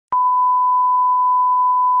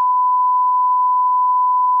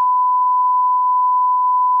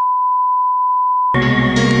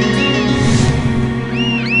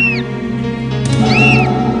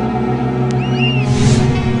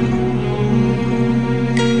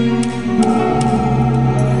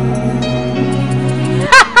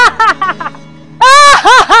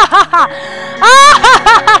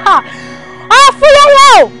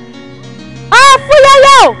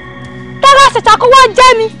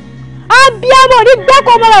abiyamọ ní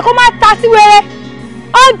gbẹ́kọ̀ọ́ ọmọ rẹ̀ kó má ta sí wẹrẹ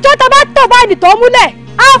ọjọ́ tó bá tọ̀ bá ìdì tó múlẹ̀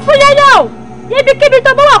àfúyẹ́yẹ́ o ibikíbi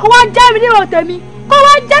tó bá wà kó wá jẹ́ mi níwọ̀n tèmi kó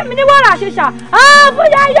wá jẹ́ mi níwọ̀n àṣẹṣà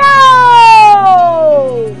àfúyẹ́yẹ́ o.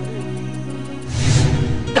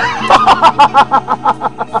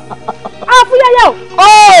 àfúyẹ́yẹ́ o.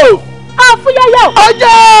 àfúyẹ́yẹ́ o.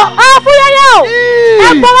 ọjọ́. àfúyẹ́yẹ́ o.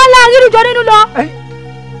 ẹ̀gbọ́n wọn la ríru jọ nínú lọ.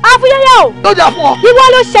 àfúyẹ́yẹ́ o. tó jà fún ọ. ìwọ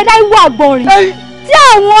ló ṣẹ̀dá ìwọ àgbọ̀nrín tí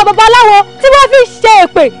àwọn babaláwo tí wọ́n fi ṣe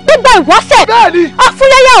èpè nígbà ìwọ́sẹ̀. bẹ́ẹ̀ni.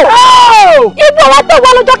 àfúyẹ́yẹ́ o. ibi ọwọ́ tó wá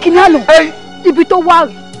lọ́jọ́ kìnìún àná ibi tó wá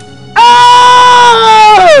rè.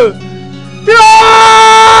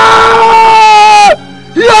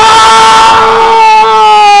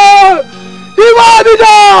 ìwọ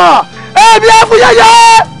àbíjà ẹbí àfúyẹ́yẹ́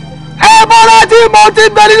ẹ bọ́ra tí mo ti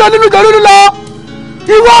bẹ nínú nínú jọ nínú lọ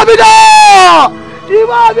ìwọ àbíjà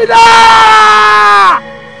ìwọ àbíjà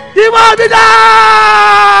ìwọ àbíjà.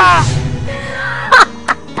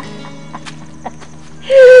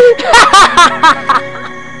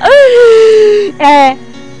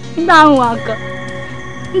 nígbà àwọn àgàn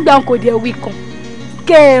nígbà kò dé wí kan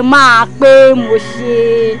kẹ́ ẹ máa pé mo ṣe.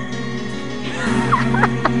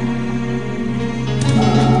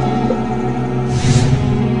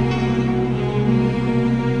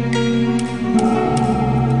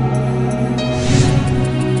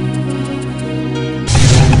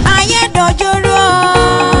 ayé dojúrú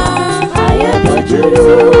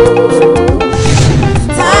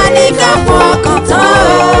ta ni ká fọkàn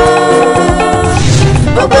tán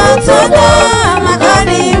gbogbo tó dá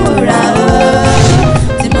àmàkọ́rí ìwúra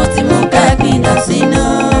tìmùtìmù kẹ́gbìndà sínú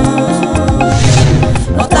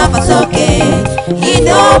mo tàfà sókè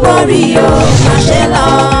ìdóborí o má ṣe lọ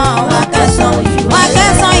wá kẹsàn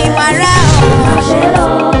ìwà rẹ o má ṣe lọ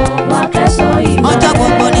wá kẹsàn ìwà rẹ ọjọ́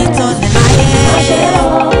gbogbo ní tòní láyé má ṣe lọ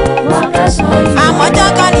wá kẹsàn ìwà rẹ àmọ́jọ́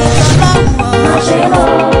kan ní tọ́lọ́run o má ṣe lọ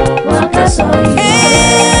wá kẹsàn ìwà rẹ.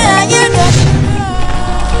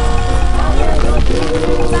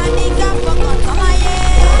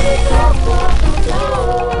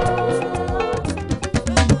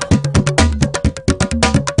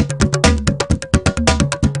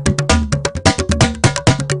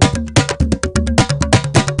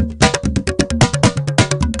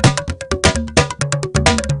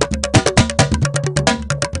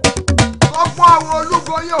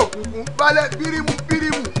 balẹ̀ bírímù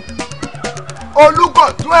bírímù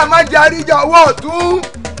olùkọ̀tún ẹ má jẹ́ àríjà ọwọ́ ọ̀tún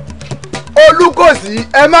olùkọ̀sí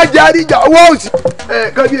ẹ má jẹ́ àríjà ọwọ́ òsì.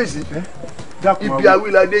 kábíyèsí ibi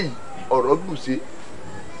awíládé yìí ọ̀rọ̀ gbùsẹ̀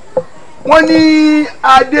wọ́n ní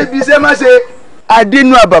adébísẹ́ má ṣe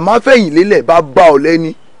adénú àbàmáfẹ̀yìn lélẹ̀ bá bá ọ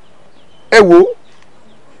lẹ́ni ẹ wo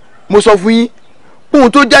mo sọ fún yín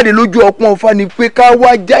ohun tó jáde lójú ọpọ́n Ifá ni pé ká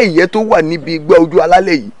wá já ìyẹ́ tó wà níbi igbá ojú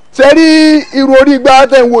alálẹ̀ yìí ṣe rí irú orí igbá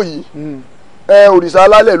tẹ̀ ń wò yìí òrìṣà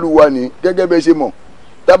alálẹ̀ ló wà ní gẹ́gẹ́ bẹ́ẹ̀ ṣe mọ̀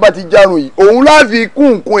tá a bá ti járun yìí òun láfi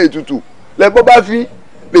kún nǹkan ètùtù lẹ́bọ́ bá fi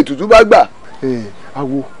lètùtù bá gbà.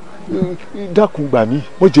 àwo dákun gbà mí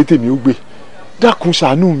mo jẹ́ tèmi ó gbé dákun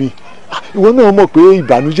ṣàánú mi ìwọ náà mọ̀ pé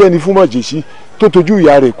ìbànújẹ́ ni fún màjèṣí tó tojú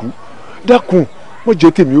ìyá rẹ̀ kú dákun mo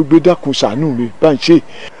jẹ́ tèmi ó gbé dákun ṣàánú mi bá ń ṣe.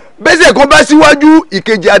 bẹ́sẹ̀ kan bá síwájú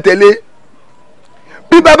ìkejì àtẹ̀lé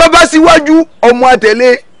bí bàbá bá síwájú ọmọ àtẹ̀lé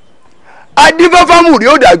adífáfámù rí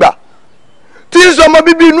ó dàgbà tí ń sọmọ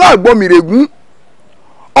bíbí inú àgbọn mìrègún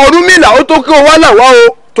Ọ̀rúnmìlà ó tó kí o wá làwá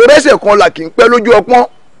o torẹ́sẹ̀ kan là kì í pẹ́ lójú ọpọ́n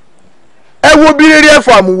ẹ wo bí rírí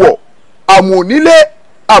ẹ̀fọ́ àmúwọ̀ àmù onílé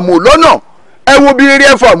àmù lọ́nà ẹ wo bí rírí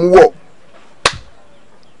ẹ̀fọ́ àmúwọ̀.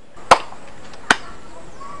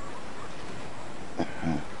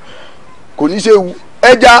 kò ní ṣe wu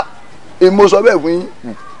ẹja èmo sọ bẹ́ẹ̀ fún yín.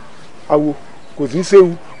 àwo kò ní ṣe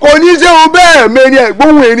wu. kò ní ṣe wu bẹ́ẹ̀ mẹ́rin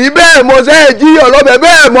ẹ̀gbóhùn èrí bẹ́ẹ̀ mọ sẹ́ẹ̀ jí ọlọ́bẹ̀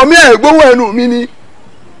bẹ́ẹ̀ mọ mí ẹ̀gbóhùn ẹnu mi ni.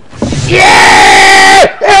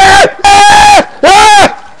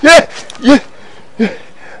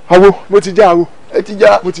 àwo mo ti já àwo. ẹ ti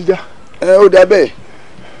já mo ti já. ó dà bẹ́ẹ̀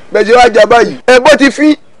bẹ́ẹ̀ ṣe wá já báyìí ẹbọ ti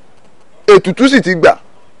fín ètùtú sì ti gbà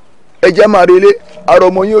ẹ̀jẹ̀ máa relé ara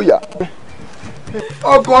ọmọ yóò yá.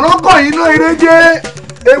 ọ̀kànrọ́kọ̀ yìí náà eré jẹ́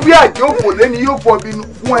ewé àjọpọ̀ lẹ́ni yóò fọbinú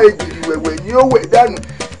fún ẹ̀jìrì wẹ̀wẹ̀ ní ó wẹ̀ dànù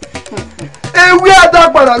ewé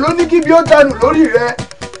àtàpàrà ló ní kíbi ó tanù lórí rẹ̀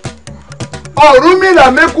Ọ̀rúnmìlà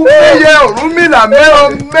mẹ́kú péye Ọ̀rúnmìlà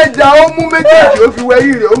mẹ́ja ó mú méjèèjì ó fi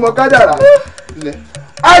wẹ̀yìn rẹ̀ ó mọ kádàrá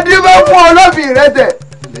adébá fún ọlọ́fìn rẹ̀ tẹ̀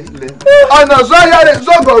ọ̀nà sọ́yà rẹ̀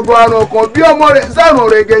sọ̀gọ̀gọ̀ àrùn ọ̀kan bí ọmọ rẹ̀ sàrùn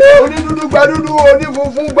rẹ̀ gẹ̀dẹ̀ onídúdú gbadúdú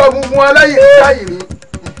onífunfun gba funfun aláyè táyì ní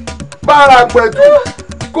bára pẹ̀tù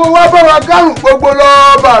kó wá bá wa kárùn gbogbo lọ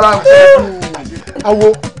bára pẹ̀tù. àwo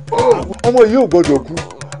ọmọ yìí ò gbọdọ̀ kú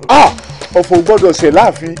ọ̀fọ̀ ò gbọdọ̀ ṣẹ̀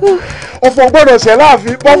láàfin ọ̀fọ̀ gbọ́dọ̀ ṣẹ̀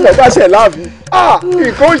láàfin bọ́fọ̀ bá ṣẹ̀ láàfin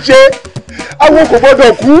nǹkan ó ṣe àwọn kò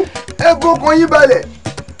gbọ́dọ̀ kú. ẹ fọkàn yín balẹ̀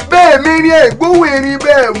bẹ́ẹ̀ mi rí ẹ̀gbóhùn erin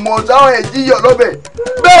bẹ́ẹ̀ mọ̀ sáwọn ẹ̀jíyọ̀ lọ́bẹ̀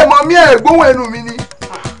bẹ́ẹ̀ mọ̀ mí ẹ̀gbóhùn ẹnu mi ni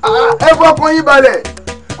ẹ fọkàn yín balẹ̀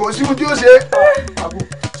kò sí ohun tí ó ṣe. àbò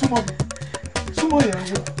súnmọ́ yẹn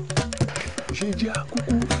wò ṣe jẹ́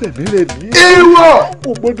àkókò fẹ̀mí rẹ̀ ní. ìwọ kò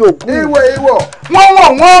gbọ́dọ̀ kú. ìwọ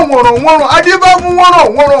wọ́n wọ̀rọ̀ adébá fún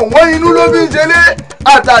wọ́n inú ló fi ń ṣẹlẹ̀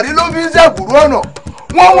àtàrí ló fi ń ṣàkúrú ọ̀nà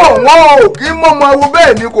wọ́n ò kí mọ́mọ́ awo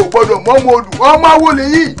bẹ́ẹ̀ ni kò gbọ́dọ̀ mọ́mọ́ odù ọmọ awo lè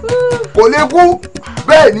yí kò lè kú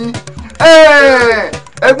bẹ́ẹ̀ ni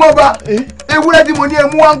ẹ̀gbọ́n bá ewúrẹ́ tí mo ní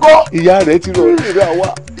ẹmú wá ń kọ́. ìyá rẹ̀ ti lọ rèé wá.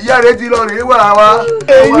 ìyá rẹ̀ ti lọ rèé wá.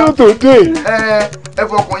 èyí ò tó dé. ẹ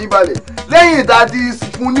fọkàn yín balẹ̀ lẹ́yìn tá a ti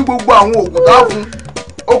fún ní gbogbo àwọn oògùn tá a fún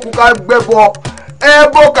ó kù ká gbẹ́bọ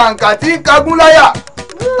ẹbọ kàǹkà tí ń kagún láyà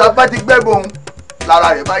tá a bá ti gbẹ́bọ òun lára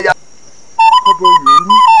rẹ̀ bá yá. ọbọ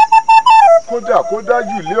yòórù kódà kó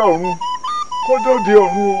dájú ilé ọ̀run kó dóde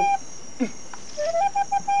ọ̀run o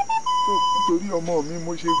nítorí ọmọ mi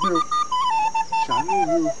mo ṣe gbé o ṣàánú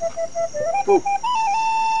mi o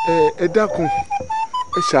ẹ dákun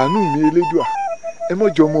ẹ ṣàánú mi elédùà ẹ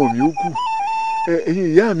mọ̀jọ ọmọ mi ó kù ẹ̀yin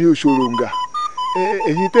ìyá mi ò ṣòròǹgà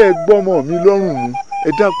ẹ̀yin tẹ́ ẹ gbọ́mọ mi lọ́rùn mú ẹ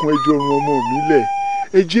dákun ẹ jọrun ọmọ mi lẹ̀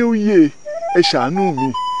ẹ jẹ́ ó yè ẹ ṣàánú mi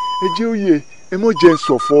ẹ jẹ́ ó yè ẹ mọ̀ jẹ́ ń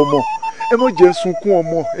ṣọ̀fọ̀ ọmọ ẹ mọ̀ jẹ́ ń sunkún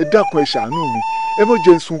ọmọ ẹ dákun ẹ ṣàánú mi ẹ mọ̀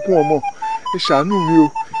jẹ́ ń sunkún ọmọ ẹ ṣàánú mi o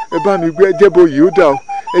ẹ bá mi gbé ẹ jẹ́ bó yìí ó dà o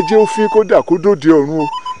ẹ jẹ́ ó fín kó dà kó dòde ọ̀run o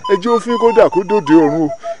ẹ jẹ́ ó fín kó dà kó dòde ọ̀run o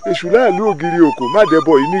èṣù láàlú ògiri òkò má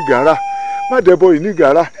dẹ́bọ̀ yìí ní gàrà má dẹ́bọ̀ yìí ní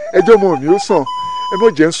gàrà ẹjọ́ ọmọ mi ó sàn ẹ mọ̀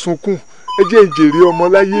jẹ́ ń sunkún ẹ jẹ́ ìjèrè ọmọ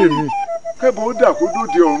láyé mi kẹ́bọ̀ ó dà kó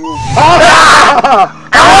dòde ọ̀run o.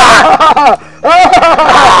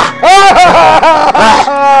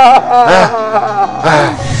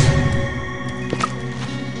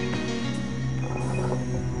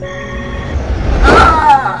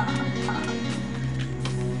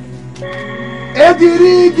 ètì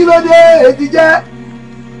rí kí ló dé ètì jẹ́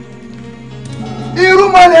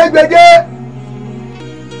irúmọlẹ̀ gbẹ̀gẹ́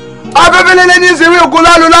afẹ́fẹ́lẹ́lẹ́ ní ìsinmi òkú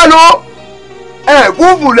lálu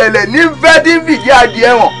ẹ̀kúfùlẹ̀lẹ̀ ní fẹ́ tí ń fìdí adìẹ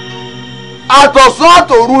hàn àtọ̀sán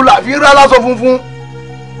àtòru làfi rá lásọ funfun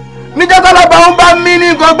níjọ́ tálábà ń bá mí ní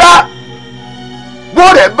nǹkan gbá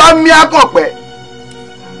bóòrẹ̀ bá mí akànpẹ́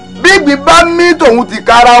bígbì bá mí tòun ti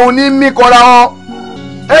kára òun ní mí kọra wọn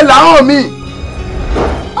ẹ làwọn míì.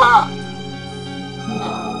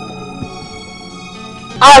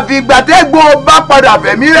 àfìgbàtẹ́gbọ́n bá padà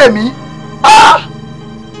fẹ̀mí rẹ̀ mí.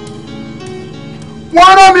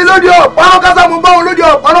 wọ́n rán mi lóde ọ̀páránkásá mo bá wọn lóde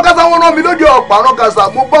ọ̀páránkásá wọ́n rán mi lóde ọ̀páránkásá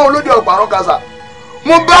mo bá wọn lóde ọ̀páránkásá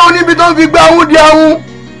mo bá wọn níbi tó ń fi gbá ahún di ahún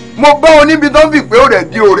mo bá wọn níbi tó ń fi pé òrẹ̀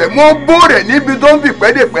di òrẹ̀ mo bó rẹ̀ níbi tó ń fi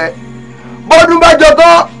pẹ́ dè pẹ́ bọ́dún bá jọ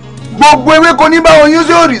tán gbogbo ewéko ní bá wọn yín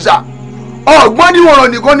sí òrìṣà ọ̀gbọ́n dìwọ̀rọ̀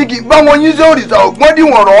nìkan ní kí n bá wọn yín sí òrìṣà ọ̀gbọ́n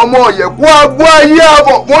dìwọ̀rọ̀ ọmọ ọ̀yẹ̀kú agbó ayé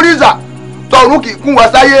àbọ̀ mórìṣà tọ̀run kì í kún wa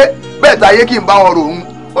sáyé bẹ́ẹ̀ táyé kì í bá wọn ròhun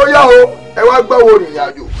ó yá o ẹ wá gbọ́ wo rìnrìn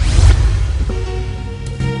àjò.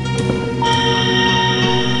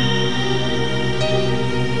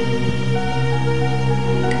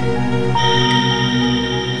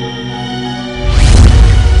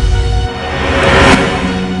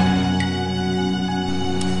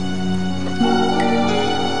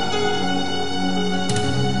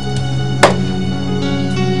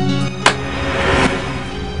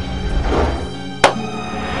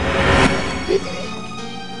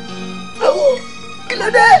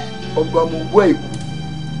 ọba mo bọ́ àìkú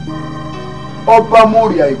ọba mo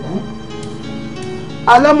rí àìkú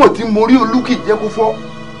alámọ̀ tí mo rí olúkì jẹ́ kó fọ́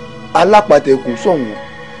alápàtẹ̀kùn sọ̀wọ́n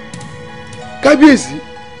kábíyèsí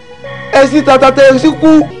ẹ̀sìn tatatẹ̀ ẹ̀sìn kú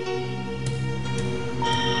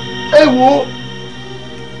ẹ wo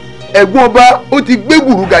ẹ̀gbọ́n ọba ó ti gbé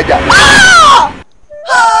gbùrú gàjà.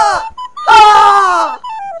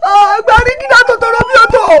 agbárí kí náà tó tọrọ bí ó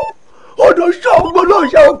tó odò ṣọ́ọ̀gbọ́n ló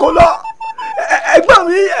ṣe oko lọ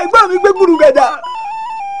ẹ̀gbọ́n mi gbé gbùrú gàjà.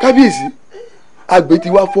 kábíyèsí àgbẹ̀ ti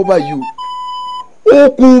wá fọ́ báyìí o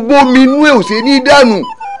okùn bómi inú ẹ̀ ò ṣe ní dànù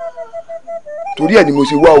torí ẹ̀ ni mo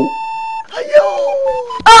ṣe wá o. ayé o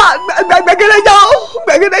gbẹ̀gẹ̀dẹ̀ já o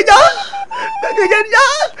gbẹ̀gẹ̀dẹ̀ já.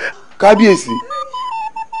 kábíyèsí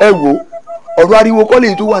ẹ wo ọ̀rọ̀ ariwo kọ́lé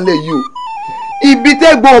yìí tó wà nílẹ̀ yìí o ibi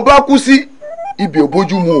tẹ́gbọ́n ọba kú sí ibi ò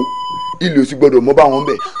bójú mu o ilé ò sì gbọ́dọ̀ mọ́ bá wọn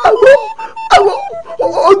bẹ̀. àwọ̀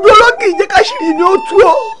ojú olókì jẹ́ káṣírí ni ó tú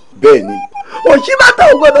o. bẹ́ẹ̀ ni. òṣìbàtà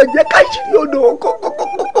ò gbọ́dọ̀ jẹ́ káṣírí odò kó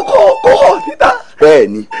hàn síta. bẹ́ẹ̀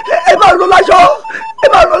ni. ẹ máa lọ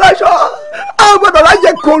láṣọ a gbọ́dọ̀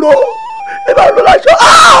lájẹ kóró ẹ máa lọ láṣọ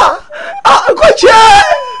kò ṣe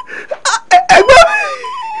ẹgbẹ́ mi.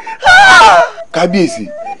 kábíyèsí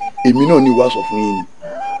èmi náà ni wàá sọ fún yín ni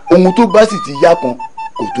ohun tó bá sì ti yá kan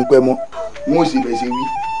kò tó pẹ́ mọ́ wọn ò sì bẹ̀ ṣe wí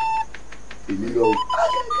èmi lọ.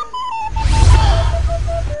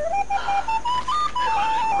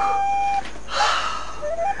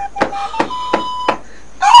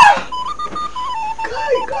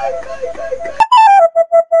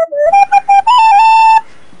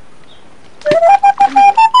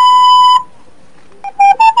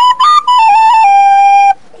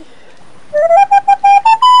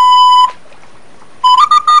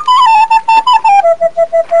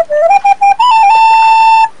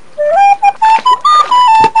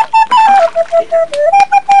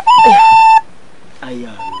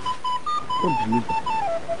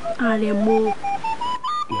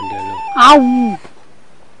 Awu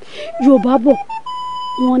Yorùbá bọ̀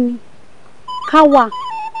wọ́n ní káwa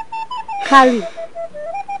kárì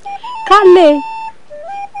kálẹ̀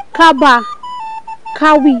kábà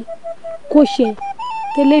káwí kó ṣe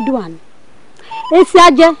tẹlẹ́dùn àná èsì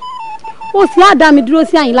ajẹ́ ó sì á dá mi dúró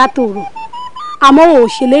sí àyìn látòrò àmọ́ ò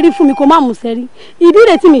ṣèlérí fún mi kó má mú sẹ́rí ìdí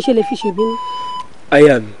rẹ̀ tí mi ṣe lè fi ṣèbínú.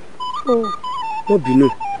 aya mi wọ́n bínú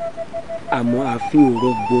àmọ́ ààfin ò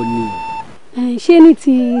rọgbọ ni. ṣé ní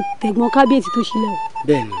ti tẹ̀gbọ́n kábíyèsí tó ṣílẹ̀ o.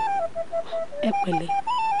 bẹ́ẹ̀ni. ẹ pẹ̀lẹ́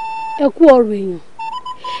ẹ kú ọ̀rọ̀ èèyàn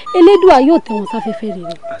elédùà yóò tẹ̀ wọ́n sáfẹ́fẹ́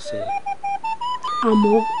rere. àṣẹ.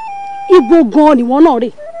 àmọ́ ibo gan-an ni wọ́n náà rè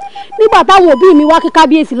nígbà táwọn òbí mi wá kí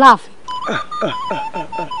kábíyèsí láàfin.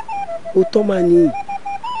 ó tọ́ máa ní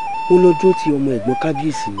mo lọ dúró ti ọmọ ẹ̀gbọ́n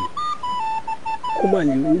kábíyèsí ni kó máa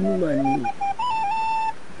lè ronú máa ní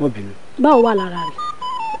wọ́n bínú. báwo wà lára rẹ̀.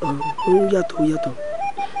 ó yàtọ̀ ó yàtọ̀.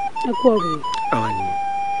 ẹ kú ọ̀rọ̀ yìí. àwa nìyẹn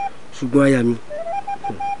ṣùgbọ́n aya mi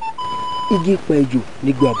igi pa ejò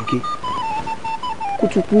nígbà àbùké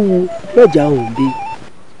kùtùkù lọ́jà òǹdè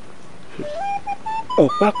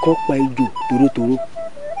ọ̀pá kan pa ejò tòrótòró.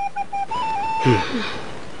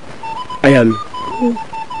 aya mi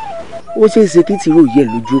ó ṣeé ṣe kí tìró yẹ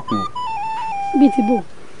lójú òpó. bíi ti bò.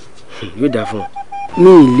 yóò dáa fún ọ mi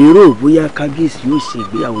ì lérò bóyá kábíyèsí yóò ṣe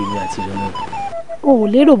ìgbéyàwó èmi àti rẹ náà. o ò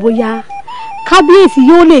lérò bóyá kábíyèsí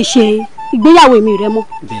yóò lè ṣe ìgbéyàwó èmi rẹ mọ́.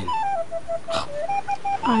 bẹ́ẹ̀ni.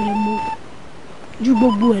 àrẹ̀mọ ju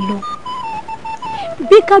gbogbo ẹ̀ lọ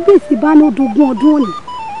bí kábíyèsí bá ní odògún ọdún òní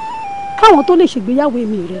káwọn tó lè ṣègbéyàwó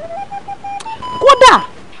èmi rẹ kódà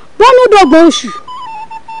wọn ní dọ́gbọ̀n oṣù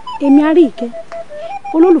èmi àrí ìkẹ́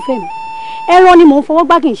olólùfẹ́ mi ẹran ni mò ń fọwọ́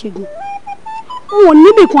gbá kì í ṣẹ́gun n ò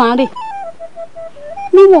níbì kan àárẹ̀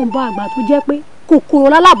níwọ̀nba àgbà tó jẹ́ pé kòkòrò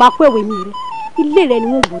lálábàápẹ̀wé mi rẹ ilé rẹ ni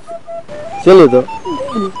wọ́n bọ̀ sí. ṣé lóòótọ́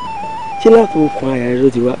ṣé láti okùn àyà rẹ ló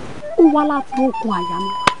ti wá. ó wá láti okùn àyà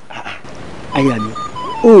mi. àyà mi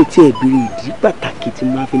ó tiẹ̀ béèrè ìdí pàtàkì tí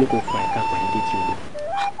máa fi ní kò fa ẹ̀ka pàdé dé tí o lọ.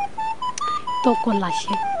 tọkọ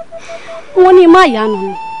làṣẹ wọn ní má yánu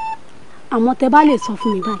ni àmọ́ tẹ bá lè sọ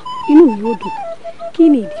fún mi báyìí inú mi yóò dùn kí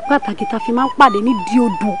ni ìdí pàtàkì tá a fi máa ń pàdé nídìí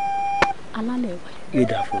odò alálẹ̀ wa. yóò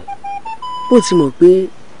dáa fún ọ ó ti mọ̀ pé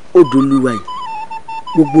odò olúwa yìí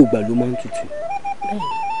gbogbo ìgbà ló máa ń tutù. bẹ́ẹ̀ni.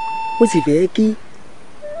 mo sì fẹ́ kí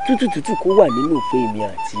tútùtùtù kó wà nínú òfin mi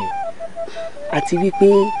àti ẹ̀ àti wípé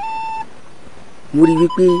mo rí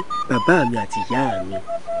wípé bàbá mi àti ìyá mi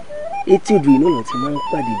etí odò iná náà ti máa ń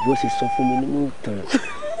pàdé bó ṣe sọ fún mi nínú ìtàn.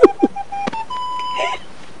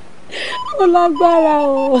 ó lágbára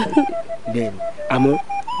o. bẹ́ẹ̀ni àmọ́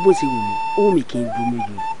bó ṣe wù mí ó wù mí kí n bomi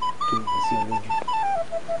lò kí n kò sí ọ lójú.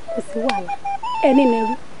 kò sí wàhálà ẹni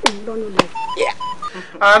nẹrú òun lọ́nà lọ.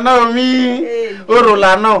 àná mi orò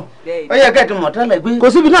lànà ó yẹ kẹ́ẹ̀tì mọ̀ tẹ́lẹ̀ gbé. kò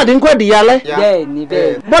síbi náà dín kọ́ di yálẹ́. bẹ́ẹ̀ni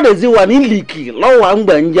bẹ́ẹ̀. bọ́dẹ̀ sí wà ní lìkì lọ́wọ́ à ń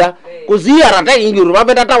gbà ń já kò sí yàrá tẹ́yìn Yorùbá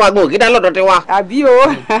fẹ́ dáta wa gan òkè dá lọ́dọ̀ tẹ wa. àbí o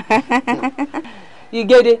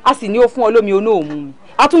ìgèdè a sì ní ó fún ọ lómi onóòmù mi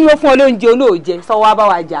a tún ní ó fún ọ lóúnjẹ onóòjẹ sọ́wọ́ á bá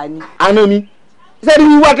wa jà ni. àná mi sẹ́ni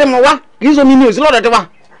wíwá tẹ́ mọ wá kì í somi ní òsì lọ́dọ̀ tẹ wa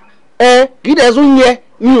kì í dẹ̀ sún yẹ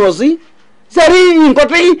ní òsì sẹ́ni nǹkan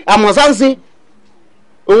tí àmọ̀sá ń ṣe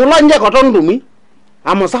òun lọ́ ń jẹ́ kọ́tọ́ ń dùn mí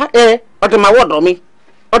àmọ̀sá ọtí máa wọ̀dọ̀ mi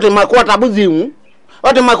ọtí máa kó ọta bózi ìhún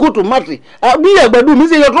ọtí máa kó tòmátì bí àgbàdo mi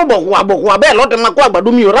ṣe yọ tó bọ̀kùwà bẹ́ẹ̀ lọ́tí máa kó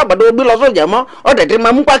àgbàdo mi ò rágbàdo gbé lọ sójà mọ́ ọtí tí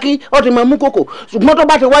máa mú pákí ọtí máa mú kòkò ṣùgbọ́n tó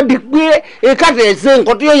bá ti wá di pé káàtì ṣe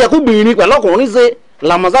nǹkan tí yóò yẹ kó bìnrin pẹ̀lú ọkùnrin ṣe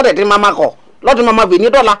làmọ̀sá tẹ̀ tí máa kọ̀ lọ́tí máa fi ní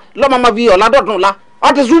dọ́là lọ́ọ́ máa fi ọ̀la dọ̀tún la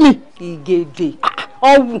ọtí sú mi. ìgèdè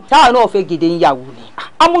ọwù táwọn náà fẹ́ gèdè ń yàwó ni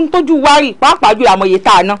amúntójú wárì pàápàá jù àmọye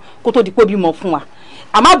tá a ná kó tó di pé bímọ fún wa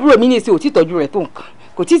àmọ́ àbúrò mi ní ìsìn òtítọ́jú rẹ̀ tó nǹkan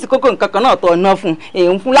kò tí ì sí kókó nǹkan kan náà tó ọ̀nà fún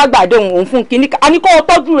òun fún lágbàdo òun fún kínní a ní kó o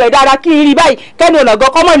tọ́jú rẹ̀ dáadáa kí n rí báyìí kẹ́ni ọ̀nàgọ́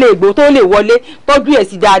kọ́mọ̀ lè gbó tó lè wọlé tọ́jú ẹ̀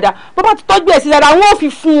sí dáadáa bó bá ti tọ́jú ẹ̀ sí dáadáa wọ́n ò fi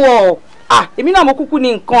fún ọ èmi náà mo kúkú ní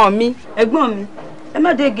nǹkan mi. ẹ̀gbọ́n mi ẹ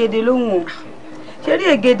má dé ègèdè lóhùn o ṣe rí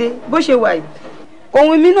ègèdè bó ṣe wà yìí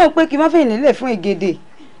ohun mi náà pé kí n má fẹ́ nílẹ̀ fún ègèdè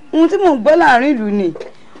ohun tí mò ń gbọ́ láàrin ìlú ni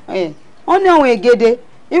wọ́n ní àwọn ègèdè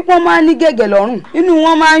ipò máa ń ní gẹ̀gẹ̀ lọ́rùn inú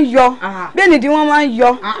wọn máa ń yọ bẹ́ẹ̀ nìdí wọn máa ń yọ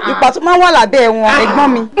ipa tó máa ń wà lábẹ́ wọn ẹ̀gbọ́n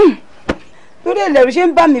mi torí ẹlẹ́rìí ṣe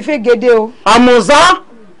ń bá mi fẹ́ gèdè o. àmùsá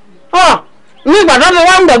ní ìgbà tó ti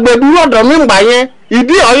wá ń gbàgbé dúró ọ̀dọ̀ mi ìgbà yẹn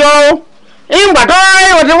ìdí ọ̀yọ́ ìgbà tó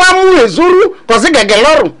ti wá mú èsúrú kò sí gẹ̀gẹ̀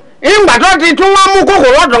lọ́rùn ìgbà tó ti tún wá mú kókò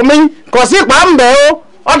lọ́dọ̀ mi kò sí pàmbẹ́ o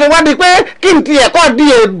ó ti wá di pé kí n ti ẹ̀kọ́ di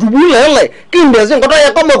èdùbú lẹ́lẹ̀ kí n bẹ̀ sí nǹkan tó yẹ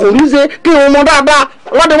kọ́ mọ̀ kò rí ṣe kí n mọ dáadáa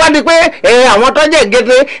wọ́n ti wá di pé àwọn tó jẹ́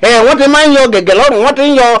gèdè wọ́n ti máa ń yọ gẹ̀gẹ̀ lọ́rùn wọ́n ti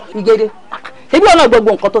ń yọ. ìgèdè ebi ọ̀nà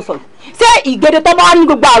gbogbo nǹkan tó sọ ṣé ìgèdè tó bá wà ní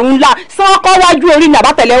gbogbo àrùn ńlá sọ́kọ́ wájú orí ni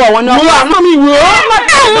àbátẹ̀lẹ́wọ̀ wọn náà. mo wà fún mi wò ó.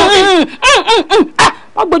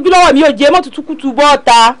 wọ́n gbójú lọ́wọ́ mi ò jẹ́ mọ́ tuntun kùtù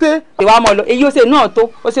bọ́ọ̀ta. ìwà mọ̀ lọ èyí ó ṣe náà tó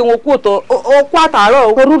ó ṣe wọn kú òtò ó kú àtàárọ̀.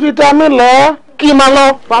 orú títa mi lọ kí n máa lọ.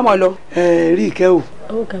 wà mọ̀ lọ. rí ìkẹ́ o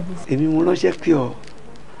èmi mo ránṣẹ́ pé ọ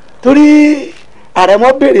torí àrẹ̀mọ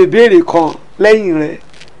béèrè kan lẹ́yìn rẹ̀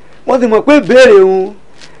wọ́n ti mọ̀ pé béèrè òun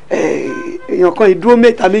èèyàn kan ìdúró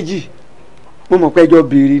mẹ́ta méjì mo mọ̀ pé ẹjọ́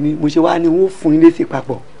béèrè ni mo ṣe wá ní wọ́n fún ilé sí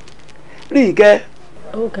papọ̀ rí ìkẹ́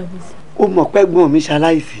ó mọ̀ pé gbọ́n mi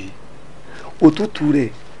ṣaláìsí òtútù rẹ̀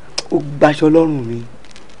ó gbaṣọ lọ́rùn mi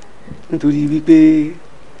nítorí wípé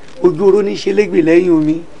ojú oró ní í ṣe légbè lẹ́yìn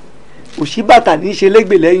omi òṣì bàtà ní í ṣe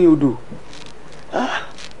légbè lẹ́yìn odò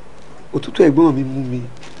òtútù ẹ̀gbọ́n mi mú mi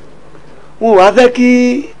wọn wá fẹ́ kí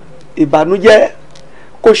ìbànújẹ́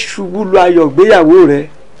kó ṣubú lu ayọ̀ ìgbéyàwó rẹ̀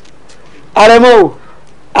àrẹ̀mọ o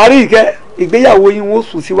àríkẹ́ ìgbéyàwó yín wọ́n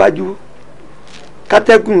sùn síwájú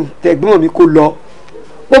kátẹ́gùn tẹ̀gbọ́n mi kó lọ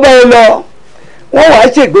bó bá yẹ lọ wọ́n wàá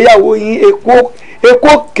ṣègbéyàwó yín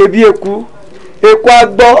èkó kébí eku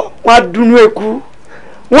agbọ́ wọn á dúnú eku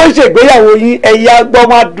wọ́n ṣègbéyàwó yín ẹyẹ agbọ́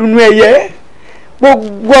wọn á dúnú ẹyẹ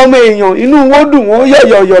gbogbo ọmọ èèyàn inú wọn dùn wọn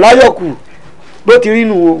yọ̀yọ̀yọ̀ láyọ̀kù bó ti rí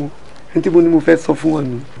nù o ní tí mo ní mo fẹ́ sọ fún wọn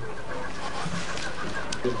nù.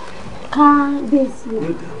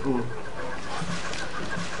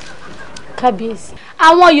 kábíyèsí.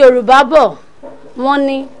 àwọn yorùbá bọ̀ wọ́n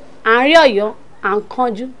ní àárín ọ̀yọ́ à ń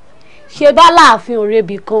kánjú ṣe bá láàfin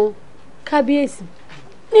òrebi kan kábíyèsí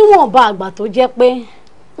níwọ̀nba àgbà tó jẹ́ pé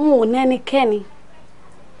n ò nẹ́nikẹ́ni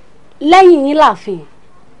lẹ́yìn yín láàfin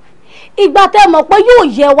ìgbà tẹ́ mọ̀ pé yóò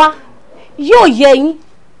yẹ wá yóò yẹ yín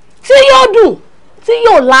tí yóò dùn tí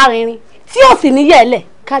yóò lárinrin tí yóò sì níyẹ̀lẹ̀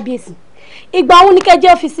kábíyèsí ìgbà òun ní kẹjẹ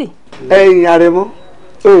ọ́fíìsì. ẹ̀yin àrẹ̀mọ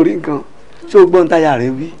ó rí nǹkan tí ó gbọ́n táyà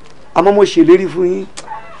rẹ̀ wí àmọ́ mo ṣèlérí fún yín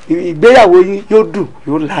ìgbéyàwó yín yóò dùn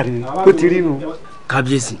yóò lárinrin tó ti rí nù.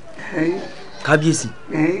 kábíyèsí kábíyèsí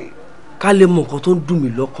ká lè mọ nǹkan tó ń dùn mí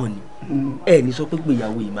lọ́kàn ni ẹ ní sọ pé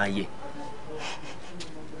gbéyàwó yìí máa yẹ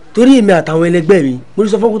torí èmi àtàwọn ẹlẹgbẹ́ mi mo ní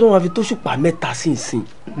sọ fún kó tó wọn fi tó ṣùpá mẹ́ta sí ìsìn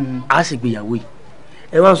á sì gbéyàwó yìí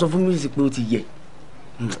ẹ wá sọ fún mi sí pé ó ti yẹ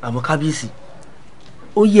àmọ́ kábíyèsí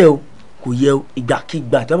ó yẹ o kò yẹ o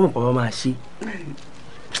ìgbàkigbà tí wọn bàbá máa ṣe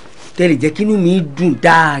tẹ́lẹ̀ jẹ́ kínú mi dùn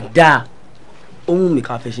dáadáa ohun mi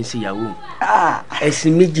ká fẹ́ ṣe ìyàwó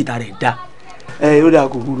ẹ̀sìn méjì tá rẹ̀ dá. ó dà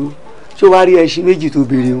kò burú ṣé wàá rí ẹṣin méjì tó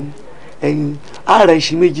béèrè o ẹyin ààrẹ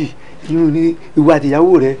ẹṣin méjì inú ní ìwà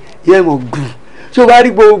àtìyàwó rẹ yẹ mọ gùn ṣé wàá rí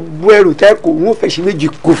gbogbo ẹrù tẹ kò wọn fẹ́ ẹṣin méjì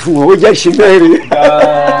kò fún wọn ó jẹ́ ẹṣin mẹ́rin.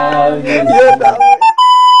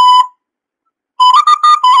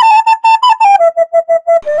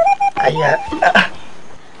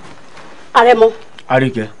 àrẹ̀mọ.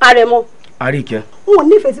 àríkẹ́. àrẹ̀mọ. àríkẹ́. n ò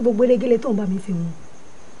nífẹ̀ẹ́ sí gbogbo erégélé tó ń bá mi fi wọn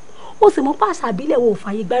ó sì mọ pàṣẹ àbílẹ̀ wo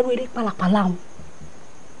fàyè gbárù eré pàlàpàlà wọn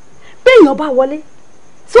béèyàn bá wọlé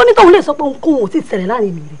tí onítọ̀hún lè sọ pé ohunkóhun ò tí ì ṣẹlẹ̀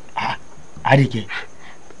láàrin mi rẹ̀. àríkẹ́.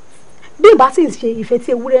 bí ìbá sì ń ṣe ìfẹ́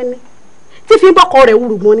tí ewúrẹ́ ní tí fi ń bọ́kọ rẹ̀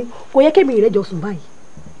wúrùgbọ́n ni kò yẹ kémi rẹ̀ jọ sùn báyìí.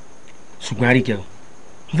 ṣùgbọ́n àríkẹ́ o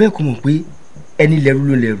mo fẹ́ kó mọ̀ pé ẹni lẹ́rú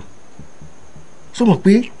ló lẹ́rù sọ mọ̀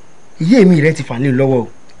pé ìyé mi rẹ̀ ti fà ní lọ́wọ́ o.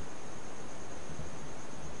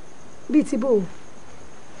 bíi ti bò ó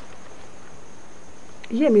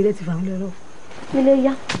ìyé mi rẹ̀ ti fà ní lọ́wọ́ nílé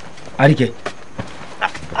yá. àríkẹ́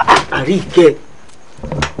àríkẹ́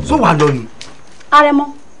sọ wà lọ ni. àrẹ̀mọ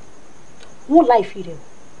wọn láì fi rẹ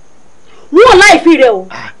o wọn láì fi rẹ o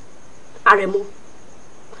àrẹ̀mọ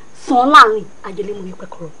sàn láàrin àjẹlẹmọ yẹn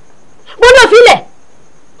pẹkọrọ wọn náà filẹ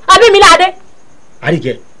abímíládé.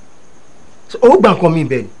 àríkẹ́ ó gbà nǹkan mi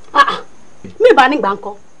bẹ́ẹ̀ ni. mi bá ní gbà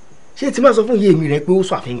ńkọ́. ṣé tí máa sọ fún iye mi rẹ pé ó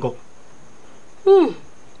sọ àfihàn kan.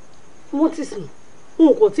 mo ti sùn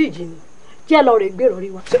n kò tí ì jí ni jẹ́ lọ rè gbèrò rí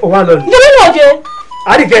wa. ṣé o wá lọ ni. jẹ́mi náà jẹ.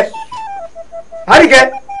 àríkẹ́ àríkẹ́.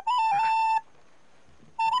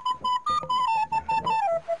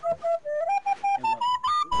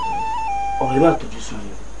 ọ̀rẹ́ máa tọ́jú sùn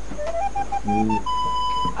ni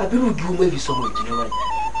abirú ju ọmọ ibi sọmọ ìjìnlẹ̀ wáyé.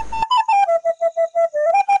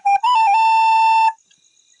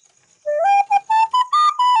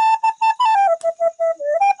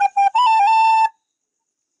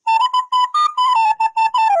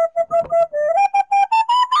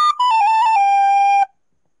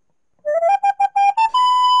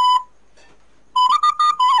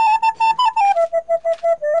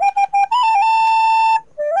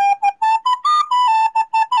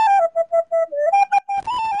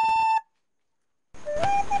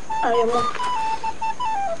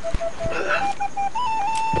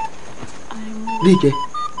 Ríkẹ́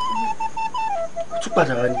ó tún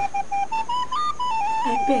padà wá ní.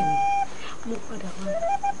 Bẹ́ẹ̀ ni mo padà wá ní.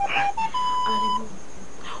 Àrẹ̀mọ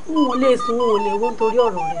n ò lè sùn n ò lè wó nítorí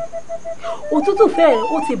ọ̀rọ̀ rẹ̀. Òtútù fẹ́ẹ̀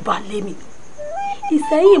ó ti bà lé mi.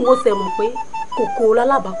 Ìsẹ́yìn mo ṣẹ̀ mọ̀ pé kòkòrò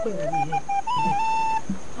lálábàápẹ̀rẹ̀ mi rẹ̀.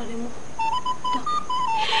 Àrẹ̀mọ dákun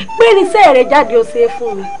gbé irinṣẹ́ rẹ̀ jáde ó ṣe é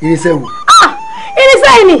fún mi. Irinṣẹ́ wo?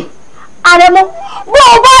 Irinṣẹ́ yìí ni Àrẹ̀mọ bó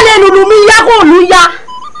o bá lè lùlù mi yá kó lù yá.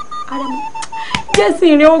 Àrẹ̀mọ jésì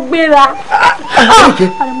rẹ̀ ó gbéra.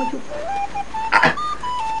 Àrẹ̀mọ jù.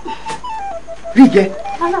 Ríkẹ́.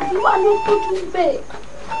 Alábí wà ló tójú bẹ́ẹ̀.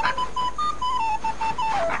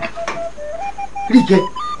 Ríkẹ́.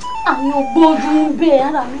 Àwọn ògbójú bẹ́ẹ̀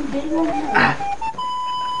ara mi bẹ́ẹ̀ lọ́wọ́.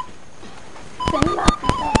 Sẹ́yìn láti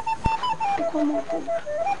dá ọkọ̀ ọmọkọ̀.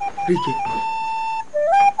 Ríkẹ́.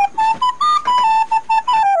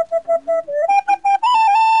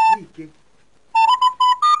 Ríkẹ́.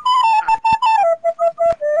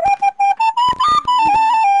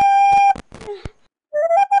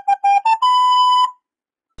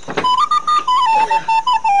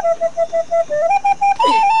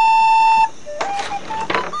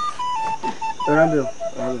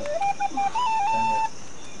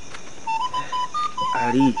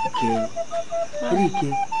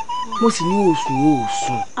 Ríkẹ́ mo sì ní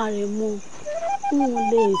òsùn. Àrẹ̀mọ n ò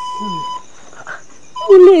lè sùn.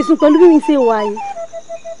 N lè sùn pẹ̀lú bí mi ṣe wà yìí.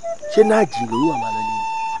 Ṣé náà jì lówó àmàlà ni?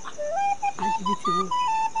 Àjìbí ti wọ́n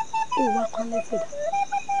ó wá kán lẹ́sẹ̀ dá.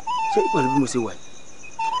 Ṣé pẹ̀lú bí mo ṣe wà yìí?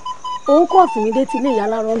 Òun kọ̀ sí mi dé tí ilé ìyá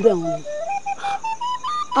alárọ̀ ń bẹ̀ wọ́n ni.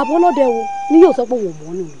 Àbọ̀lọ́dẹ wo ni yóò sọ pé wò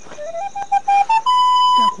mọ́ ní òun.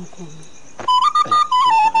 Dákun kan mi.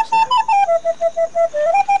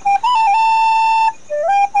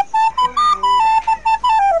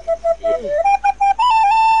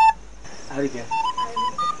 Àríkẹ́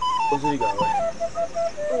ó sì gbà wá.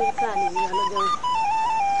 Ó yẹ ká lè ní alọ́jọ́ rẹ̀.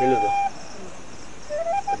 Ṣé ló lọ?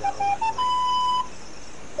 Ọjà àwọn ọmọ àlọ́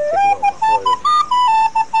ẹ̀ kí wọ́n bá fọ́ ọ lọ.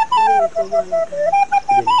 Ilé ìkọ́ wà lọ́kàn.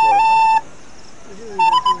 Ilé ìkọ́ wà lọ́kàn. Ojú mi lọ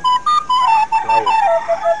sí i. Báwo?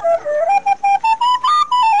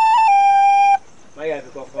 Máyà fi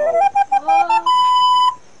kọ́ fọ́ ọ.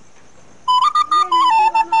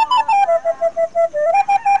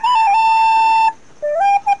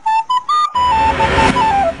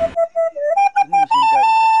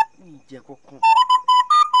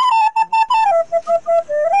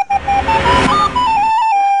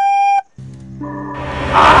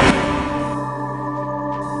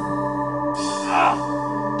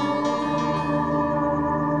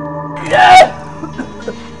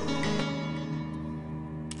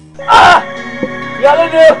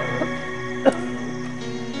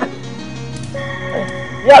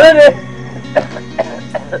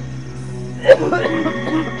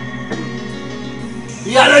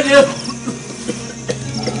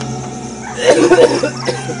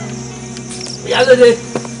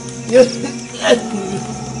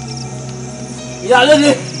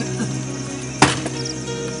 Ìyálóde.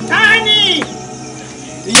 Tani.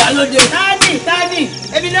 Ìyálóde. Tani.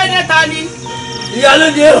 Ebi lóde tani.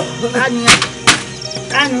 Ìyálóde.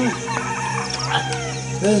 Tani.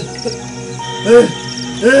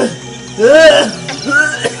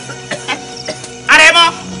 Àrẹ̀mọ.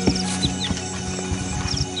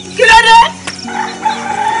 Kí ló dé?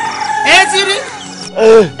 Ti rí.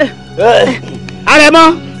 Àrẹ̀mọ.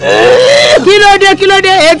 Kí ló dé?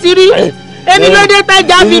 Ti rí. Èmi ló dé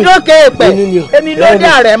tájà fi lókè èpè. Èmi ló dé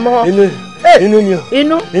Àrẹ̀mọ. Inú ni o.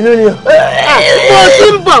 Inú ni o. Mo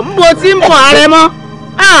ti ń bọ̀ Àrẹ̀mọ.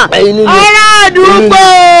 Ará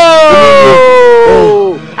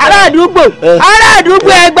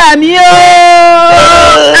àdúgbò ẹ gbà mí o.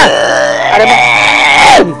 Àrẹ̀mọ.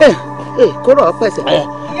 Kóró ọpẹsẹ.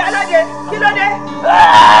 Ìyálóde kí ló dé?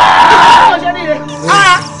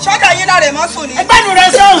 Ṣọ́jà yín lára ẹ̀ mọ́ sùn ni. Ẹgbẹ́ nu rẹ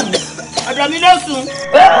sọ̀hún. Ọ̀dọ̀ mi ló sùn.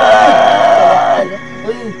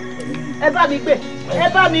 Ẹ bá mi gbé.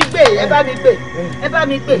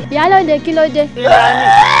 Ìyálóde kí ló dé?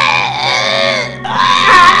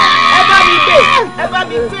 Ẹ bá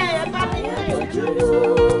mi gbé.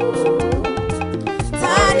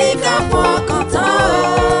 Ta ni ká fọkàn tán o?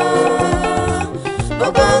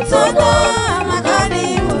 Gbogbo tó lọ àmàkà ní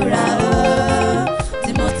ìwúra o.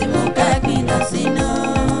 Tìmùtìmù kẹ́gbìn lọ sínú.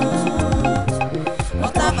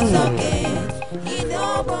 Wọ́n tábà sókè iná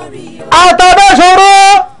borí o. Àtàbẹ́sọ̀rọ̀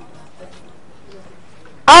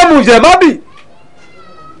amùjẹ̀mábì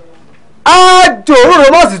àjòrò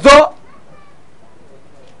má sì tọ́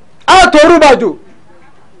àtòrúbàjò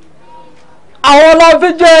àwọn ọlọ́fi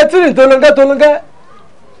jẹ́ tìrì tolóńgẹ́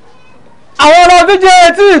àwọn ọlọ́fi jẹ́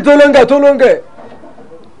tìrì tolóńgẹ́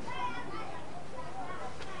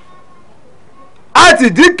láti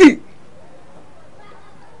díkì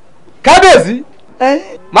kábíyèsí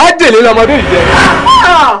májèlé lọmọdé yìí jẹ.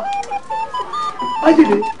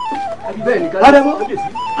 májèlé Àrẹ̀mọ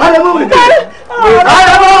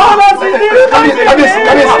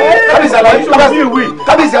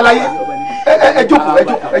kábíyèsí àlàyé ẹ jókòó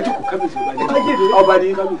ọba ní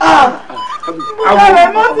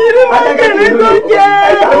Àrẹ̀mọ ti rí májèlé tó jẹ.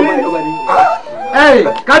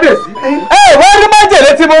 kábíyèsí. wọ́n rí májèlé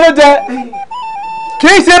tí mo ló jẹ kì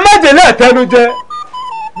í ṣe májèlé àtẹnujẹ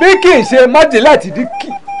bí kì í ṣe májèlé àtìdíkì.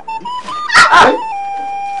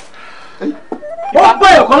 wọ́n gbọ́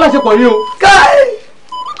ẹ̀kọ́ láṣepọ̀ ni o.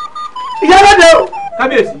 ìyálóde o.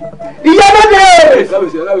 kábíyèsí. ìyálóde o.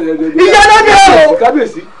 ìyálóde o.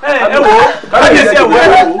 kábíyèsí. ẹ wo kábíyèsí ẹ wo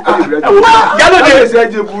ìyálóde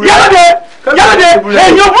ìyálóde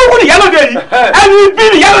èèyàn burúkú ni ìyálóde yìí ẹni bí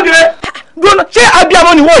ni ìyálóde rẹ dúró ṣé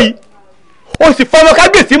abiyamọ ni wọ́n yìí o sì fọmọ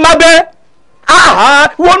kábíyèsí má bẹ́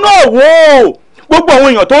wọn náà wò ó gbogbo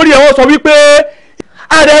àwọn èèyàn tó rí ẹ wọ́n sọ wípé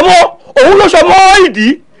Àrẹ̀mọ òun ló sọmọ ìdí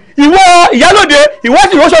ìwọ ìyálóde ìwọ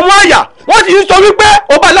sì ló sọmọ àyà wọ́n sì ń sọ wípé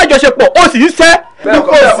ó bá lájọṣepọ̀ ó sì ń sẹ́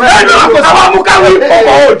àwọn amúkáwí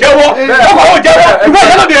ọkọ̀ ò jẹ́wọ́ ìwọ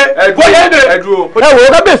ìyálóde ìwọ ìyálóde ẹ wò ó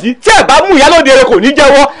kábíyèsí tí ẹ bá mú ìyálóde rẹ kò ní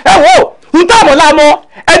jẹ́wọ́ ẹ wò ó ń tààmù láàmú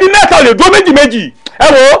ẹni mẹ́ta ò lè dúró méjì ẹ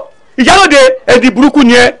wò ó ìyálóde ẹ̀dì burúkú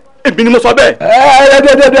ni ẹ èmi ni mo sọ bẹ́ẹ̀.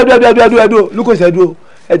 ẹdúró lukosi ẹdúró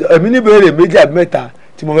èmi ní ìbéèrè méjì àbí mẹ́ta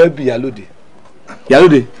tí mo fẹ́ bi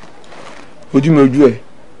ìyálóde ojú mi ojú ẹ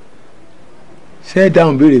ṣé ẹ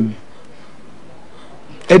dáhùn béèrè mi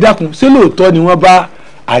ẹ dákun ṣé lóòótọ́ ni wọ́n bá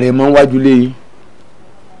Àrẹ̀mọ wájú lé yín.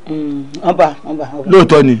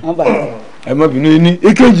 lóòótọ́ ni ẹ mọ bínú yín ní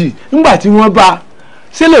èkejì nígbà tí wọ́n bá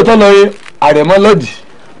ṣé lóòótọ́ lọ rí Àrẹ̀mọ lọ́dì.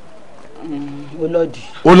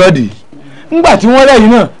 ó lọ́dì nígbà tí wọ́n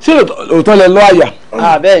lẹ́yìn náà ṣé lóòótọ́ lẹ lọ́ àyà.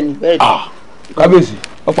 bẹ́ẹ̀ni. kábíyèsí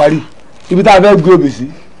ó parí ibi tá a fẹ́ gbé obì sí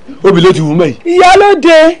obì ló ti wù mẹ́yì.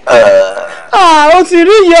 ìyálóde ó ti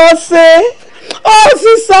rí iye ọ̀sẹ̀ ó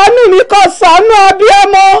sì ṣàánú mi kò ṣàánú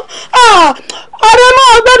abiyamọ Àrẹ̀mọ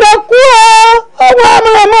gbọ́dọ̀ kú ọwọ́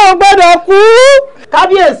Àrẹ̀mọ gbọ́dọ̀ kú.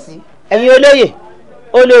 kábíyèsí ẹ̀yin olóyè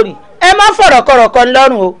olórí ẹ má fọ̀rọ̀ kọ̀rọ̀kọ̀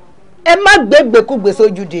lọ́rùn o ẹ má gbégbèkúgbè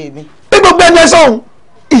sójúde mi. bí gbogbo ẹni ẹ sọ̀hún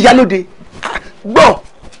ìyálóde gbọ́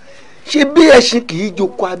ṣe bí ẹṣin kì í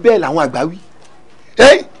jókòó abẹ́ làwọn àgbà wí.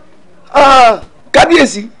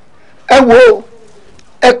 kábíyèsí ẹ wo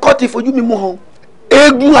ẹ̀kọ́ ti fojú mi mú hàn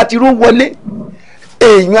eégún àtiró wọlé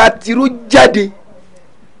èèyàn àtiró jáde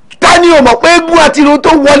ta ni o mọ̀ pé eégún àtiró tó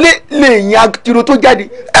wọlé lèèyàn àtiró tó jáde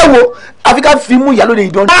ẹ wo àfi ká fi mú ìyálóde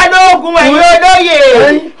ìdán. balógun ẹ̀yin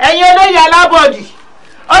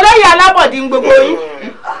olóyè alábọ̀dì ń gbogbo yín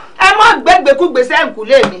ẹ má gbégbèkúgbè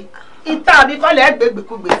sẹ́ǹkùlé mi ìta àbí kọ́lẹ̀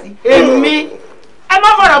gbégbèkúgbè sí èmi ẹ má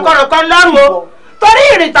fọ̀rọ̀kọ̀rọ̀ kan lọ́rùn o torí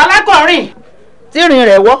ìrìn tálákọ̀ọ́rìn tí ìrìn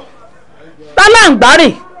rẹ̀ wọ́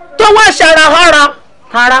táláǹgbárìn tó wá ṣara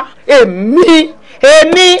hara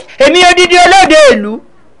èmi odidi olóde ìlú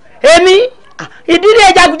èmi ìdílé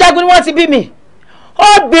jagunjagun ni wọ́n ti bí mi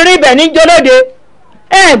obìnrin ibẹ̀ ní jọlóde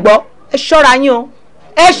ẹ gbọ́ ẹ ṣọ́ra yín o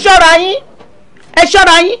ẹ ṣọ́ra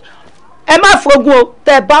yín ẹ má fogun o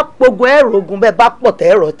tẹ bá pogun ẹ rogun bẹ́ẹ̀ bá pọ̀ tẹ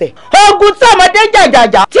ẹ rọ tẹ. ogun tí ọmọdé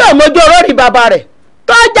jàjàjà tí ò mójú olórí bàbá rẹ̀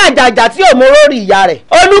tó jàjàjà tí ò mọ olórí ìyá rẹ̀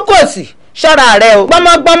olùkọ́sì ṣọ́ra rẹ o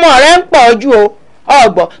gbọmọgbọmọ rẹ ń pọ̀ ojú o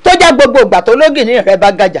ọgbọ tó já gbogbo ìgbà tó lógìnní rẹ bá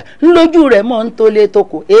gàjà ńlójú rẹ mọ ń tó lé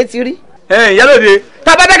toko èé ti rí. ìyálóde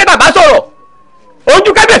tábà dákẹ́tà bá sọ̀rọ̀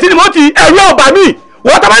ojú kábíyèsí ni mo ti ẹ̀rú ọ̀bà mi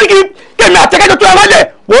wọ́n tábà ní kí èmi àtẹ́kẹ́jọ tó ẹ wálẹ̀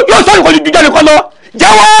yóò sọ ìkọlù jíjọ nìkan lọ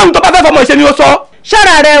jẹ́wọ́ ohun tó bá fẹ́ fọmọ ìṣe ni ó sọ.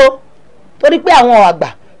 ṣọ́ra rẹ o torí pé àwọn àgbà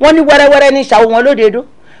wọn ní wẹ́rẹ́wẹ́rẹ́ ní ìṣàwọ̀ wọn lóde dó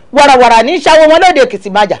wàràwàrà ní ìṣàwọ̀ wọn lóde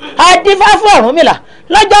Èkìtìmájà adífá fún Ọ̀rúnmìlà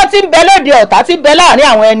lọ́jọ́ tí ń bẹ lóde ọ̀tá tí ń bẹ láàrin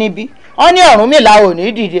àwọn ẹni bí wọ́n ní Ọ̀rúnmìlà ò ní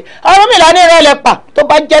dìde Ọ̀rúnmìlà ní ìrọ̀lẹ́ pa tó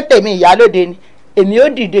bá jẹ́ tèmi ìyálóde ni èmi ó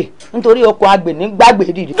dìde nítorí okùn agbè ní gbàgbé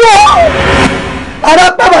dìde. ara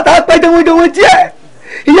pàbàtà pẹ́ jẹun tiẹ̀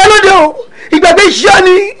ìyálóde o ìgbàgbé iṣẹ́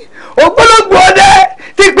ni ògbólógbò ọdẹ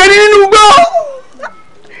ti pè ní nínú gbọ́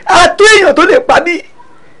àtó èèyàn tó lè pa mí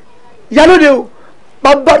ìyálóde o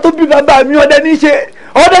bàbá tó bí bàbá mi ọdẹ ní í ṣe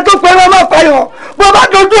ọdẹ tó pẹ́ wọn máa pààyàn bó bá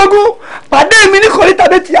dojú ogun pàdé mi ní kòríta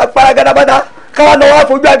bẹ́ẹ̀ ti àpárá gadabada káwa náà wá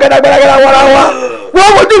fojú agadagbadagbada wara wa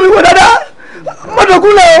wọ́n fojú mi wò dáadáa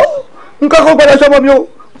mọ́tòkún lọ o nǹkan kan gbọ́dọ̀ sọmọ mi o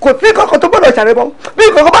kò sí kankan tó gbọ́dọ̀ ṣàlẹ̀ mọ́ bí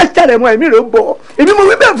nǹkan kan bá ṣàlẹ̀ mọ́ ẹ̀mí rẹ̀ ń bọ̀ èmi mo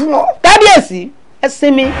wí bẹ́ẹ̀ fún wọn. kábíyèsí ẹ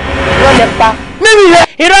sinmi ìrọ̀lẹ́ pa mímí yẹn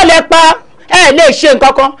ìrọ̀lẹ́ pa ẹ lè ṣe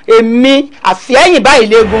nǹkan kan èmi àfihẹ́yìn báyìí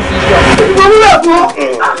léegun fi yọ. mo wí bẹ́ẹ̀ fún ọ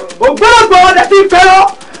ògbólógbò ọdẹ tí ń fẹ́ràn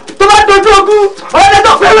tó bá dojú ogun ọdẹ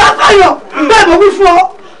tó fẹ́ràn àkàyàn bẹ́ẹ̀ mo wí fún ọ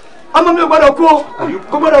ọmọ mi ò gbọ́dọ̀ kú o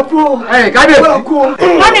kò gbọ́dọ̀ kú o. kábíyèsí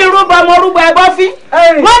wọ́n ní irúbọ ọmọ orúbọ ẹbọ fí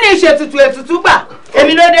wọ́n ní ìṣètùtù ètùtù gbà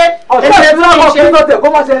èmi ló dé èmi ètùtù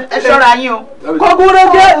ìṣe ẹ ṣọ́ra yín o. kọ́kúrẹ́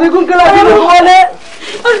jẹ́ nìkúnkẹ́lá bí mo wọlé.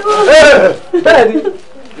 bẹ́ẹ̀ ni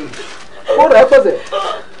ó rẹ̀ pọ̀sẹ̀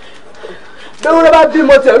bí wọ́n bá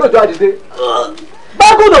bímọ tiẹ̀ lóòótọ́ àdìdé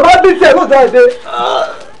bákùnà bá bí tiẹ̀ lóòótọ́ àdìdé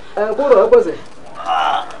kó rẹ̀ pọ̀sẹ̀.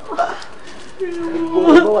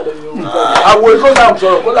 àwọ̀ èkó là ń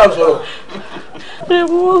sọ̀rọ̀ kó là ń sọ̀rọ̀.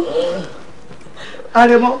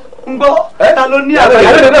 Àrẹ̀mọ ń gbọ́ ta ló ní àgbẹ̀.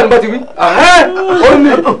 àlejò náà ń bá ti wí. ó ní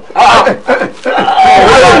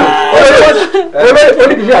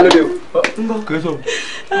oníkìní àlejò.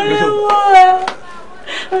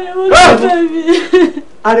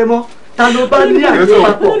 Àrẹ̀mọ ta ló bá ní àgbẹ̀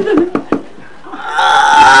papọ̀.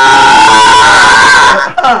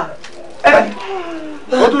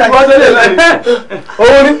 ó tún wá sílẹ̀ lẹ́yìn.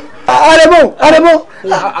 owó ní. Àrẹ̀mọ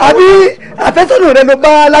àbí àfẹ́sọ́nà rẹ ló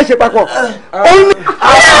bá láṣẹ papọ̀. ó ní.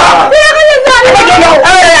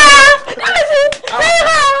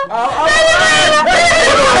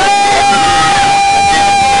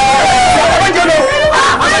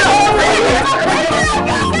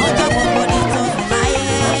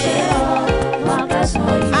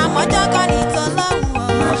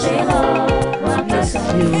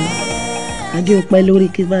 adé ó pẹ́ lórí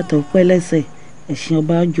kí bàtà ó pẹ́ lẹ́sẹ̀ ẹ̀sìn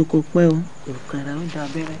ọba jókòó pẹ́ o òkàrà ó dà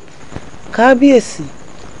bẹ́rẹ́. kábíyèsí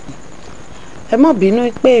ẹ má bínú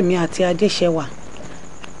pé èmi àti adéṣẹwà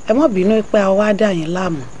ẹ má bínú pé a wá dà yín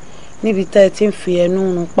láàmú níbi tẹ́ ẹ ti ń fi ẹnu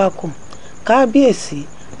run pákó kábíyèsí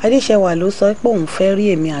adéṣẹwà ló sọ pé òun fẹ́ rí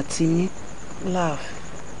èmi àti yín láàfin.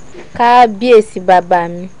 kábíyèsí bàbá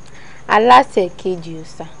mi aláṣẹ kejì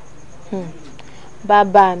òòṣà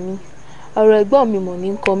bàbá mi ọ̀rọ̀ ẹ̀gbọ́n mi mọ̀ ní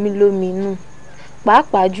kọ mí lóminú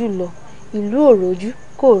pàápàá jùlọ ìlú òròjú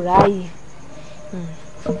kò ráàyè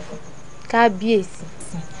kábíyèsí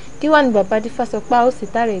kí wàá ní bàbá dífá sọ pé a ó sì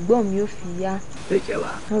tààrà ẹ̀gbọ́n mi ó fi yá.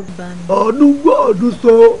 ọdún gbọ́ ọdún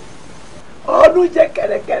so ọdún jẹ́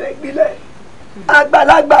kẹ̀rẹ̀kẹ̀rẹ̀ gbilẹ̀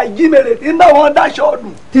àgbàlagbà ìjímèrè tí ń bá wọn dáṣọ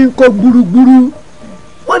ọdún tí ń kó gbúrúgbúrú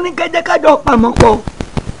wọn ní kẹjẹ kájọ pamọ́ pọ̀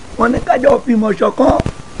wọn ní kájọ fìmọ̀ ṣọ̀kan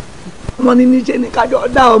wọn ní níṣẹ́ ní kájọ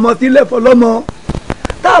dá ọmọ sílẹ̀ fọlọ́mọ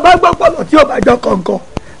tá a bá gbọ́ pọ̀lọ̀ tí ò bá jọ kọ̀ọ̀kan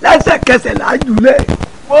lẹ́sẹ̀kẹsẹ̀ là á jùlẹ̀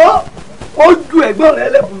ó ju ẹ̀gbọ́n rẹ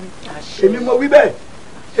lẹ́bùn mi èmi mo wí bẹ́ẹ̀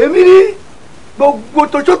èmi ní gbogbo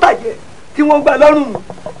tóṣó tàjẹ́ tí wọ́n gbà lọ́rùn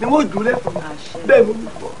ni wọ́n jùlẹ̀ fún mi bẹ́ẹ̀ mo wí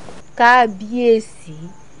fọ́.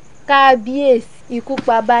 kábíyèsí ikú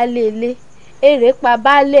pa baálé ilé èrè pa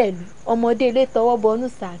baálé ìlú ọmọdé ilé tọwọ́ bọnú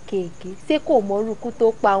sàkéèké ṣé kò mọrúkú tó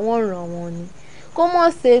pa wọ́n ràn wọ́n ni kó mọ̀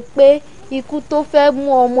ṣe pé ikú tó fẹ́ mú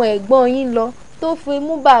ọmọ ẹ̀gbọ́n yín lọ tó fi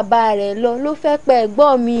mú bàbá rẹ̀ lọ ló fẹ́ pa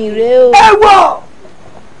ẹ̀gbọ́n mi rèé o. ẹ wọ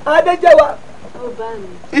adéjẹwà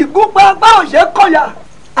ìgúnpá apá òṣè kọyà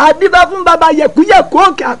àdìbà fún bàbá yẹkúyẹkú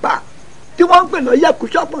òkè àpà tí wọ́n ń pè lọ yẹkú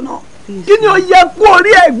ṣọpọ náà kí ni ó yẹ kú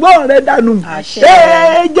orí ẹ̀gbọ́n rẹ̀ dànù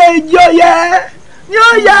èjè ìjì òye ni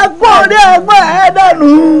ó yẹ kú orí ẹ̀gbọ́n rẹ̀ dànù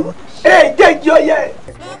èjè ìjì òye.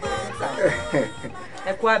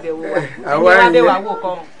 ẹ kú àbẹ̀wò wa ẹni wá bẹ̀ wá wò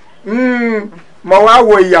kọ́. mo wá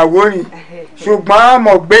wo ìyàwó ni ṣùgbọ́n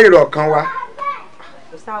mo gbé ìrọ̀ kan wá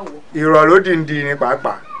ìrọ̀ ló dìndín ní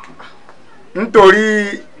pàápàá nítorí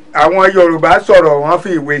àwọn Yorùbá sọ̀rọ̀ wọ́n fi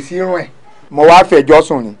ìwé sírùn ẹ̀ mo wá fẹjọ́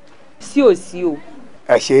sùn ni. sí ò sí o.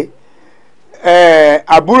 ẹ ṣe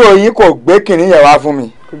àbúrò yín kò gbé kinní yẹn wá fún mi.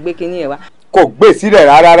 kò gbé kinní yẹn wá. kò gbé sílẹ̀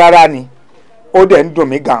rárá ni ó dẹ̀ ń dùn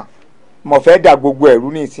mí gan mo fẹ́ da gbogbo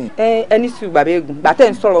ẹ̀rú nísìn. ẹni sùn bàbá eégún gbàtẹ́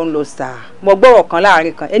ń sọ̀rọ̀ ń lọ sàá mo gbọ́rọ̀ kan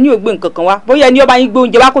láàrin kan ẹni ò gbé nǹkan kan wá bóyá ẹni ọba yín gbé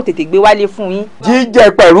oúnjẹ wá kò tètè gbé wálé fún yín.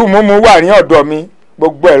 jíjẹ pẹ̀lú mímu wà ní ọ̀dọ̀ mi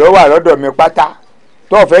gbogbo ẹ̀ ló wà lọ́dọ̀ mi pátá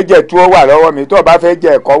tó o fẹ́ jẹ túwó wà lọ́wọ́ mi tó o bá fẹ́ jẹ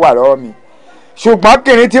ẹ̀kọ́ wà lọ́wọ́ mi ṣùgbọ́n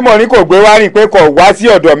kìnìún tí mo ní kò gbé wá rìn pé kò wá sí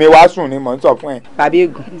ọ̀dọ̀ mi wá sùn ni mò ń sọ fún ẹ. bàbá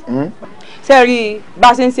eégún sẹ́ẹ̀rí bá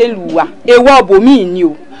a ṣe ń ṣe lù wá ewọ́ ọ̀bọ̀mí ni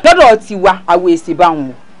o lọ́dọ̀ ti wa àwọ̀ èsì bá wọn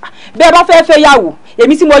o bẹ́ẹ̀ bá fẹ́ fẹ́ yàwó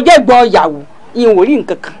èmi tí mo jẹ́ gbọ́n yàwó ìyẹn ò rí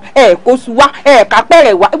nǹkan kan kó su wá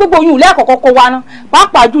kápẹ́rẹ̀ wá gbogbo oyún lẹ́ẹ̀kọ̀kọ́ kó wá ná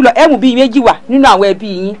pàápàá jùlọ ẹ̀mú bíi méjì wà nínú àwọn ẹbí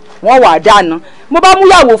yín wọ́n wà dáná mo bá mú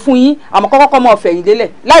yàwó fún yín àmọ́ kọ́kọ́ mọ́ fẹ̀yìn délẹ̀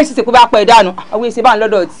láì sì ṣe pé bá pẹ́ dànù àwọn èsì bá ń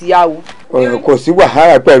lọ́dọ̀ ti yá o. kò sí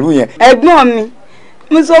wàhálà pẹ̀lú yẹn. ẹ̀gbọ́n mi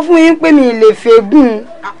mo sọ fún yín pé mi lè fẹ́ gùn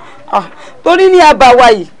torí ní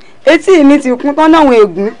àbáwá yìí etí mi ti kún tán náwọn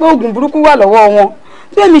ègún pé oògùn burúkú wà lọ́wọ́ wọn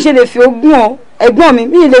bí èmi ṣe lè fi ogún ọ ẹ̀gbọ́n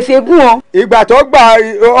mi lè fi ogún ọ. ìgbà tó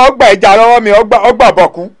ọgbà ìjà lọ́wọ́ mi ọgbà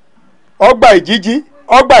bọ̀kún ọgbà ìjíjí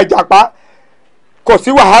ọgbà ìjàpá kò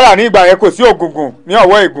sí wàhálà ní ìgbà yẹn kò sí ògùngùn ní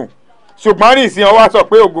ọwọ́ ègùn ṣùgbọ́n ní ìsìn ọwọ́ sọ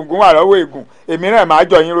pé ògùngùn wà lọ́wọ́ ègùn èmi náà máa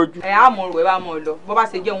jọ yín lójú. á mọ òrùwẹ̀ bá mọ lọ bó bá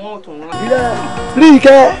ṣe jẹ́ wọn ò tún rán. rí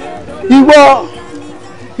ike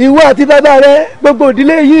ìwọ àti bàbá rẹ gbogbo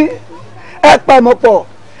ìdílé yín ẹ pàmò pọ̀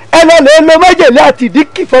ẹ lọ lè lo májèlé àti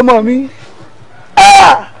ìdíkì fọmọ mi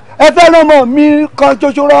ẹ fẹ́ lọ́mọ mi kan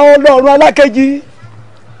ṣoṣo ra Ọlọ́run alákejì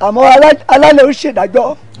àmọ́ alálẹ̀ ó ṣèdájọ́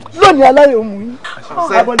lónìí alálẹ̀ ó mú yín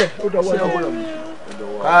abọ́lẹ̀ ó dọ̀wọ́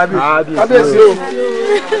kábíyèsí o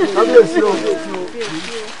kábíyèsí o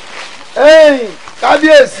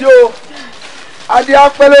kábíyèsí o adé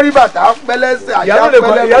apẹ́ lórí bàtà apẹ́ lẹ́sẹ̀ àyà apẹ́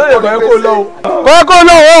lẹ́sẹ̀ kọ́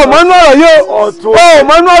lọ o mọ́nú ọ̀rọ̀ yìí o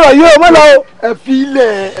mọ́nú ọ̀rọ̀ yìí o mọ́ lọ o. ẹ fi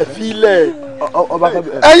ilẹ̀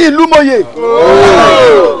ẹ̀yin ìlú mọ̀ye.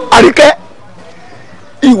 Àríkẹ́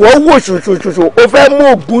ìwọ wò ṣoṣoṣoṣo o fẹ́ mú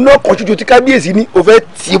ògùn náà kan ṣoṣo tí kábíyèsí ní o fẹ́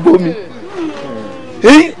tì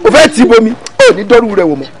bomi o ní dọ́rù rẹ̀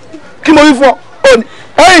wò mọ́ kí mo wí fún ọ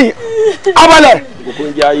ẹ̀yin abalẹ̀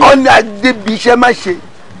ọ̀nà àdébí iṣẹ́ má ṣe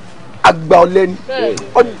àgbà ọ̀lẹ́ni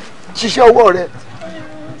ṣiṣẹ́ ọwọ́ rẹ̀.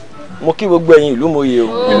 mo kí gbogbo ẹ̀yin ìlú mọ̀ye o.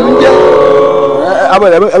 ìlú jẹ́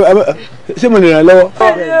abalẹ̀ ṣé mo lè ràn lọ́wọ́.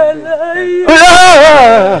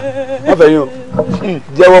 wọ́n fẹ́ yín o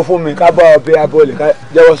jẹ́wọ́ fún mi ká bá ọbẹ̀ abọ́lẹ̀ ká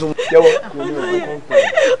jẹ́wọ́ sún jẹ́wọ́.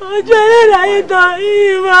 ojú ẹlẹ́dàá yìí tán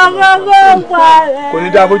ìmọ̀ àkọ́kọ́ pa rẹ̀. kò ní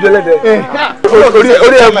dáa fojú ẹlẹ́dẹ̀.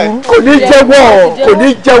 orí ẹ̀ mú kò ní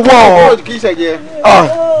jẹ́wọ́.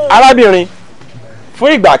 arábìnrin fún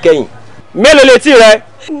ìgbà kẹ́yìn mélòó létí rẹ.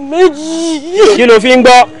 méjì. kí ló fi ń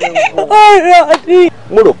gbọ́. ọ̀rọ̀ ni.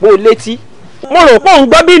 mo rò pé o létí mo rò pé òun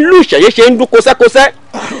gbọ́ bí ìlú ìṣẹ̀yẹ ṣe ń dún kósẹ́kósẹ́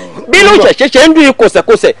bí ìlú ìṣẹ̀ṣẹ̀ ṣe ń dún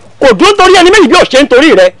kósẹ́kósẹ́ kò dún torí ẹni méjì bí ò ṣe ń torí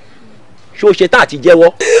rẹ ṣé o ṣe tán àti jẹ́wọ́.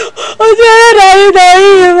 ojú ẹlẹ́dàá yìí tán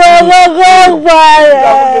ìmọ̀ àkọ́kọ́ pa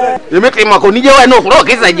rẹ̀. èmi kì í mọ̀ kò ní jẹ́wọ́ ẹnu òkúrọ̀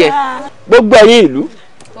kí sẹ̀jẹ̀. gbogbo ẹ̀yin ìlú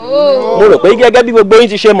mo rò pé gẹ́gẹ́ bí gbogbo yín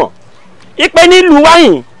ti ṣe mọ̀ ipe nílùú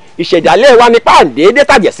wáyìn ìṣẹ̀dálẹ̀ wa ní pàǹdéédé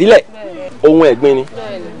tàjẹ̀ sílẹ̀ ohun ẹ̀gbin ni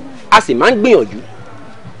a sì máa ń gbìyànjú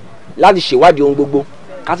láti ṣèwádìí ohun gbogbo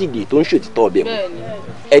ká sì dè tó ń ṣòtítọ́ ọbẹ̀ mu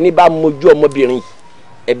ẹni bá mojú ọmọbìnrin yìí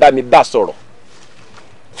ẹ bá mi bá sọ̀rọ̀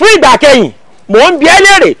fún ìgbà kẹ́yìn mò ń bi ẹ́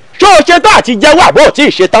léèrè ṣé o ṣetán àti jẹ́wọ́ àbó tí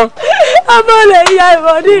ì ṣetán. ọmọ lè ya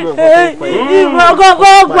ìmọ̀dí ìmọ̀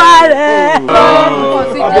kọ́kọ́ pa rẹ̀.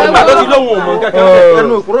 ìgbà tó ti lóhùn òmò kẹ́kẹ́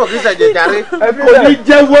ẹnu òkúrọ̀ kí sẹ̀jẹ̀ jàre. kò ní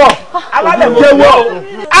jẹ́wọ́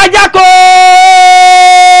ajáko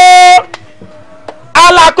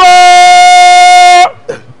alako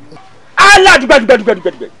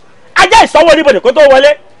aládùgbàdùgbàdùgbàdùgbà ajá ìsanwó oníbodè kó tó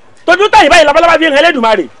wọlé tójú tẹ̀yìn báyìí labalábá fi hàn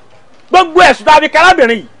Ẹlẹ́dùmarè gbogbo ẹ̀sùn tá a fi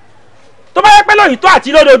kárábìnrin yìí tó bá yẹ pé lóyìn tó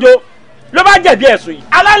àti lódodo ló bá jẹ̀bi ẹ̀sùn yìí.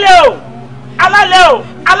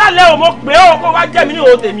 alálẹ̀ o mo pè ó kó wá jẹ́ mi ní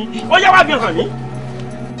òun tèmi ó yẹ wá fi hàn mí.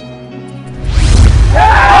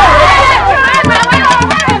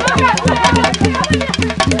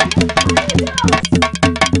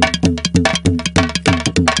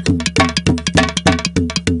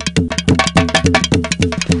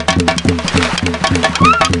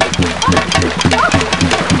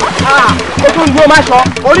 ó tún dúró má sọ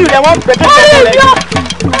orí rẹ wọn pẹpẹ pẹpẹ rẹ.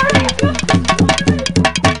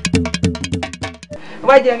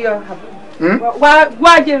 wá jẹ rí ọ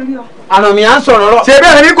wá jẹ rí ọ. àná mi à ń sọ̀rọ̀ lọ. ṣé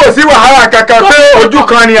bẹ́ẹ̀ ni kò sí wàhálà kankan pé ojú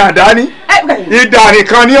kan ni àdá ní ìdà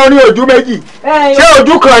nìkan ni ó ní ojú méjì ṣé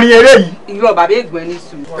ojú kan ni eré yìí. irọ́ bàbá ègbọ́n ní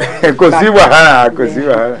sùn. kò sí wàhálà kò sí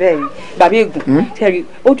wàhálà. bẹ́ẹ̀ni bàbá ègùn tẹrí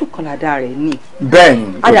ojú kan làdá rẹ ní. bẹ́ẹ̀ni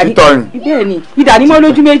òtítọ́ ni. bẹ́ẹ̀ni ìdánimọ̀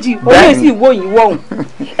lójú méjì oyè sì wò yín wọ̀hún.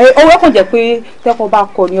 owó kàn jẹ́ pé tẹ́kọ̀ bá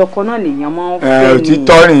kọ ni ọkọ náà lèèyàn máa ń fẹ́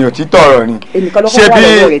ni. òtítọ́ ọ̀rọ̀ ni. ẹnìkan lọ́kọ́ wà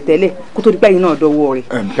lọ́wọ́ rẹ̀ tẹ́lẹ̀ kó tó di pé ẹ̀yin náà dọ́wọ́ rẹ̀.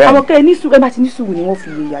 àwọn kẹ́ ẹ bá ti ní sùúrù ni wọ́n fi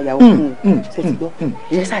yàyàwó fún un ṣe ti gbọ́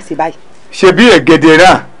ìyẹn ṣàṣe báyìí. ṣe bí ègèdè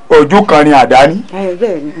náà ojú kan ni àdá ní.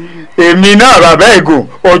 èmi náà bàbá ègùn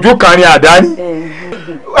ojú kan ni àdá ní.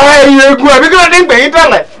 ẹ̀yin ègùn ẹ̀mí kí ló dé ń gbẹ̀yìn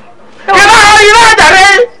tẹ̀lẹ̀. irọ́ àjàre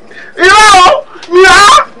irọ́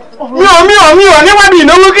mi ò níwádìí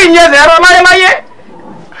ìnáwó kí n yẹ ẹsẹ̀ ẹ̀rọ láyéláyé.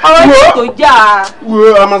 ọ̀rọ̀ tó jà. wo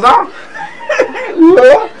àmọ̀sá.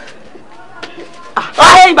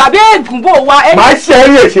 ayé bàbá ègùn bò wá. máa ṣe é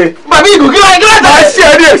rí èṣe. bàbá ègùn kí ló dé. máa ṣe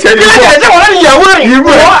é rí èṣe ní ìwọ. kí ló dé wọ́n ní ìyàwó rẹ̀.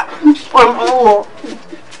 ìwọ.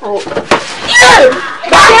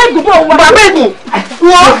 bàbá ègùn bò wá. bàbá ègùn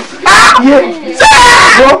wọ́n.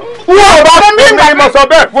 wọ́n bá mi ní mo sọ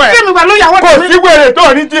bẹ́ẹ̀ fún ẹ. kí mi pẹ̀lú ìyàwó kò sí wèrè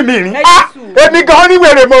tó ní tì mí rí. èmi gan ní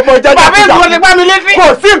wèrè mo jẹjẹ bàbá ègùn lè gbá mi létí. kò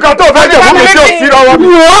sí nǹkan tó fẹ́ jẹ fún mi tí ò sí lọ́wọ́ mi.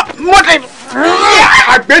 mo ti.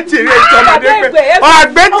 àgbétìrì ọmọdé gbé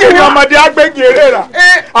àgbétìrì ọmọdé agbégèrè rà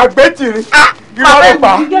àgbétìrì irọ́ ló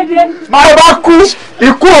pa máa bá kú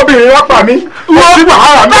ikú obìnrin ló pa mí kò sí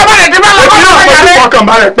wàhálà mi èmi náà kò sí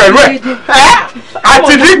fọkànbalẹ̀ pẹ̀lú ẹ̀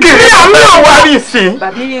àti dígìrì àmì òwà ní ìsìn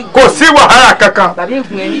kò sí wàhálà kankan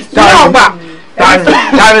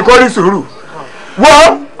tani kò ní sùúrù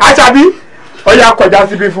wọ́n Àṣàbí ọyà kọjá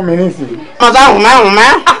síbí fún mi nísìnyí. Àmọ̀sá hùmẹ́.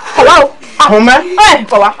 Hùmẹ́.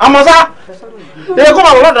 Àmọ̀sá. Ẹ kó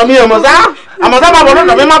máa bọ̀ lọ́dọ̀ mi Àmọ̀sá. Àmọ̀sá máa bọ̀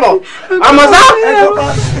lọ́dọ̀ mi má bọ̀. Àmọ̀sá.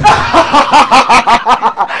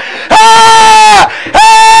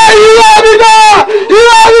 Ìwọ mi dá!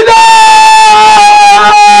 Ìwọ mi dá!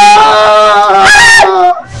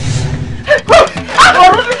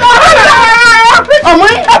 Ọmọ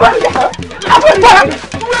yìí.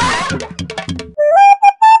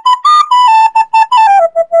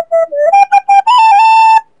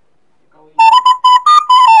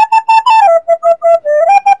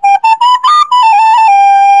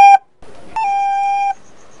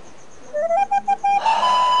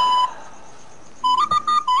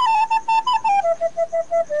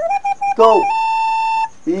 tó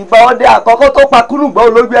ìbà ọdẹ àkọ́kọ́ tó pa kúrúgbọ́n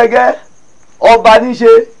olójú ẹgẹ́ ọba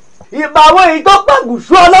níṣe ìbà àwọn èyí tó pa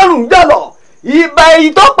gùsù ọlọ́run jọ̀lọ̀ ìbà èyí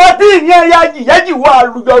tó pa tí ìyẹn ẹ̀yà jìyẹ́jì wọ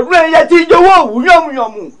àlùjọ̀dún ẹ̀yẹ tí ìjọwọ́ òwú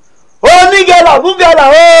yànmùyànmù onígẹ̀là múgẹ̀là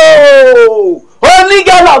ooo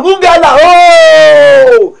onígẹ̀là múgẹ̀là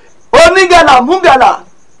ooo onígẹ̀là múgẹ̀là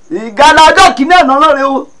ìgàlà ọjọ́ kìíní àná lọ́rẹ́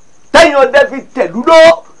o tẹ̀yìn ọdẹ fi tẹ̀dúdó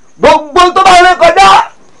gbogbo tó bá ré kọjá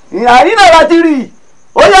ìhàyín náà láti rí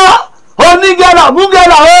ó yá onígẹ̀là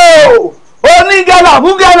múgẹ̀là ooo onígẹ̀là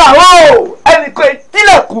múgẹ̀là ooo ẹnìkan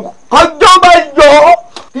tilẹ̀kùn kọjọ́ bá yọ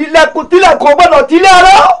tilẹ̀kùn ọgbọ́dọ̀ tilẹ̀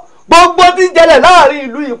rẹ gbogbo tí ń jẹlẹ̀ láàrin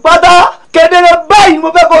ìlú ìpátá kedere báyìí mo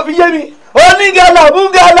fẹ́ kó fi yé mi onígẹ̀là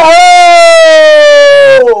múgẹ̀là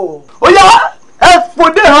ooo ó yá ẹ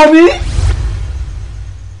fòdé hàn mí.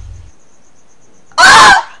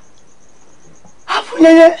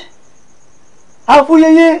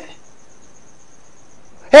 àfúyẹyẹ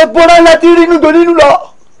ẹbọra láti rí inú nínú lọ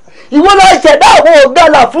ìwọ náà ṣẹ̀dá àwọn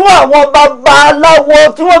ọ̀gálà fún àwọn babaláwo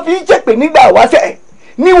tí wọ́n fi ń ṣèpè nígbà wáṣẹ̀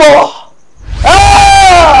níwọ̀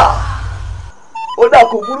ó dà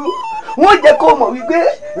kò burú wọ́n jẹ́ kó mọ̀ wípé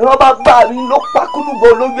ìran bàbá mi ló pa kúlùbọ̀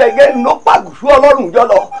olójú ẹgẹ́ ló pa gùsù ọlọ́run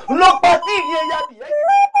jọlọ ló pa tí ìyẹn ya bìyẹn.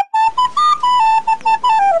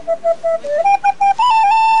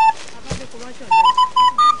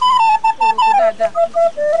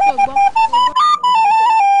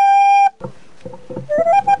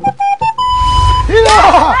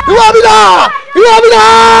 Ìwọ mi dà! Ìwọ mi dà!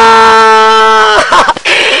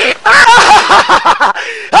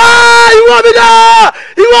 Ìwọ mi dà!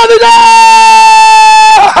 Ìwọ mi dà!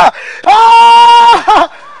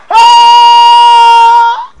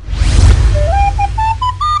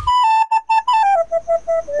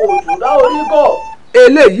 Òjòdá orí kọ̀.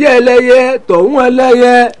 Eléyìí ẹlẹ́yẹ tọ̀hún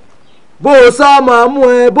ẹlẹ́yẹ bó o sá máa mú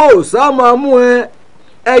ẹ bó o sá máa mú ẹ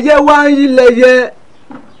ẹyẹ wá ń yí lẹ́yẹ.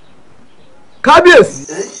 Kábíyèsí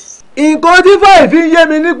nǹkan tí fáì fi ń yé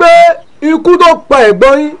mi ni pé ikú tó pa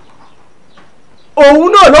ẹ̀gbọ́n yín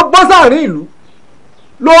òun náà ló gbọ́ sáàrin ìlú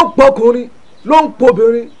ló ń pọkùnrin ló ń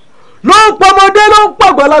pobìnrin ló ń pọmọdé ló ń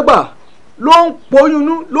pàgbàlagbà ló ń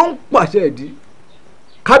poyúnú ló ń pàṣẹ ìdí.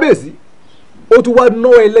 Kábíyèsí ó tún wá ná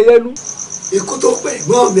ẹlẹ́yẹlú. Ikú tó pa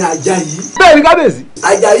ẹ̀gbọ́n mi Àjàyí. Bẹ́ẹ̀ ni kábíyèsí.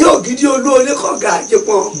 Àjàyí ògidì olú oníkọ̀ọ̀gà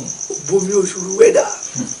àjẹpọ̀n bomi òṣùrù wẹ́dà.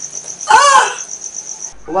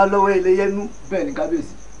 wá lọ́wọ́ ẹlẹ́yẹnú. Bẹ́ẹ̀ ni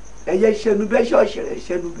kábíyèsí. ẹyẹ ṣẹnu bẹ́ṣẹ̀ ọ̀ṣẹ̀rẹ̀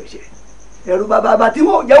ṣẹnu bẹ́ṣẹ̀ ẹ̀rù bàbá tí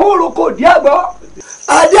wọ́n jẹ́ wọ́n roko dí àgbọ̀.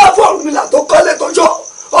 Adé àfọ̀rùnmìlà tó kọ́lé tó ṣọ́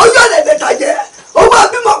ọjọ́ ẹ̀dẹ̀dẹ̀ta jẹ́ ó máa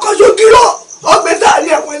bímọ kọ́ṣọ́ gírọ̀ ọgbẹ́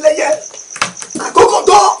sáàrin ẹ̀wọ̀n ẹlẹ́yẹ.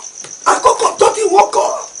 Àkókò tó tí wọ́n kọ́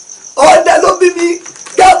ọ̀dẹ ló bí mi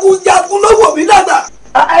jagunjagun ló wò mí dàgbà.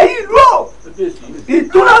 ìlú ò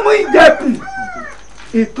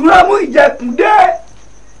ìtúrámú ìjẹkùn dé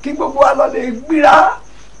kí gbogbo wa lọ lè gbéra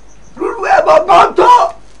lúlú ẹbọ kan tó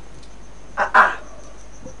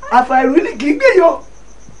àfàìrú ni kì í gbèyàn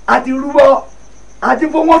àti rúbọ àti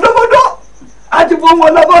fún wọn lọ́bọ̀dọ̀ àti fún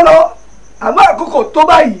wọn lọ́bọ̀lọ́ àmọ́ àkókò tó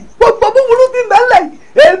báyìí gbogbo búburú bí mẹ́lẹ̀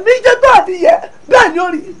yìí èmi jẹ́ tó àti yẹ bẹ́ẹ̀ ni ó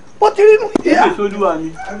rí ó ti rí nù.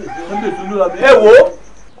 ẹ wo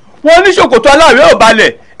wọn ní ṣòkòtò aláàrẹ ò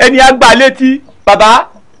balẹ̀ ẹni á gbá létí bàbá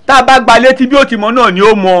tá a bá gbá létí bí ó ti mọ náà ni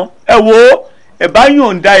ó mọ ẹ wo ẹ bá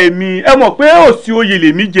yọ̀ǹda èmi ẹ mọ̀ pé òsì oyè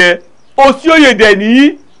lèmi jẹ òsì oyè dẹ̀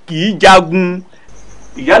ní kì í jagun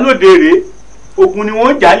ìyálòde rèé ogun ni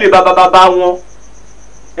wọ́n jà lé bàbá wọn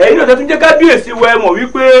ẹ̀yin náà tún jẹ́ kábíyèsí wa ẹ mọ̀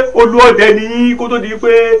wípé olúọdẹ ni yín kó tó di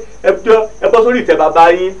pé ẹ bọ́ sórí ìtẹ́ bàbá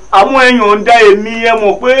yín àmọ́ ẹ yọ̀ǹda èmi ẹ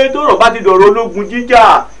mọ̀ pé tọ́rọ̀ bá ti dọ̀rọ̀ ológun jíjà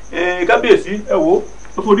kábíyèsí ẹ wò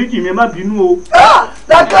ó foríjì mi ẹ má bínú o.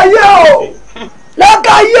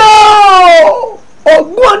 lákàyè o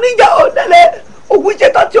ògún oníjà Ọ̀dẹ́lẹ̀ ògún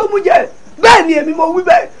ṣetán tí ó mú jẹ bẹ́ẹ̀ ni èmi mo wí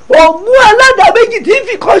bẹ́ẹ̀ ògún aládàá méjì tí ń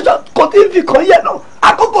fi kan kò tí ń fi kan yẹ náà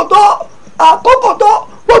àkókò tó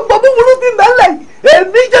gbogbo búburú bí mẹ́lẹ̀ yìí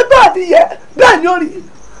èmi ṣetán àti yẹ bẹ́ẹ̀ ni ó rí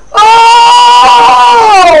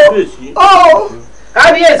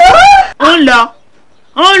kábíyèsí.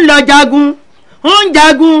 ń lọ jagun ń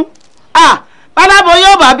jagun pálábọ̀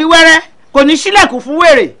yóò bá bí wẹ́rẹ́ kò ní sílẹ̀kùn fún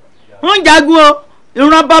wèrè ń jagun o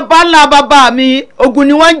ìran bàbá ńlá bàbá mi ogun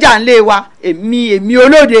ni wọ́n ń jà ń lé wa èmi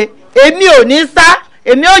olóde èmi ò ní sá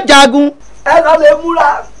èmi ò jagun. ẹ lọ lè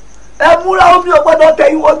múra omi ọgbọ́dọ̀ tẹ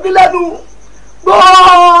ìwọ mi lẹ́nu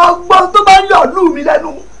gbogbo tó bá ń yọ lù mí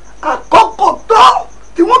lẹ́nu àkókò tó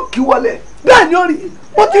tí wọ́n kì wọlé bẹ́ẹ̀ ni ó rí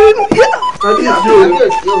mo ti rí inú yẹn.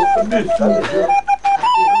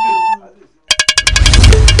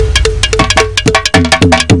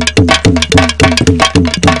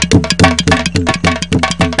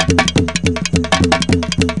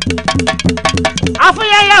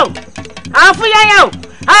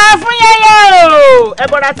 àfúnyẹyẹ o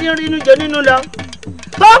ẹbọra tí ń rí inú jẹ nínú lọ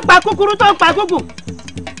tó ń pa kúkúrú tó ń pa gúngùn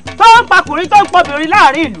tó ń pa kùnrin tó ń pọbìnrin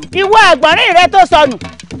láàrin ìlú ìwọ àgbọ̀nrín rẹ tó sọnù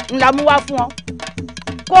ńlá mú wá fún ọ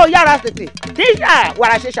kó o yára tètè níṣà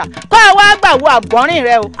wàrà ṣẹṣà kó o wá gbà wo àgbọ̀nrín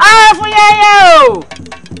rẹ o. àfúnyẹyẹ o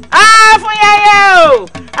àfúnyẹyẹ o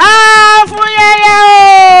àfúnyẹyẹ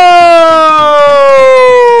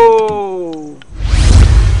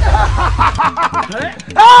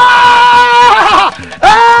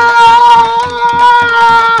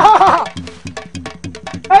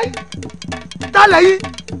tálẹ̀ yìí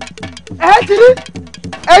ti rí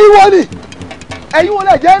ẹ̀yin wo ni ẹ̀yin wo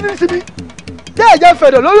lè jẹ́ ní sinmi tí ẹ̀ jẹ́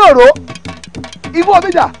fẹ̀dọ̀ lórí òró ìwọ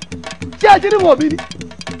mi dà tí ẹ ti rí wọ̀ mi ni.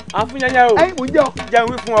 àfúnyẹyẹ o ẹ̀yin mò ń jẹ́ ọ. jẹun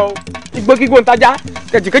wí fún ọ igbó gígbó ń tajà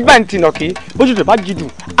kẹjìkẹjì bá ń tìnà kí bójú tó bá jìdù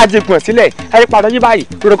àjẹgùn ẹ̀ sílẹ̀ ẹ̀rí padà yí báyìí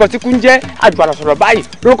lórúkọ tí kú ń jẹ́ àjùbàdàn sọ̀rọ̀ báyìí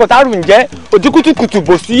lórúkọ tárù ń jẹ́ òdìkùtùkùtù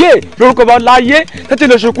bò síyè lórúkọ bá láyé tètè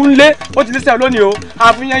lè ṣokú ńlé ó ti lẹ́sẹ̀ lónìí o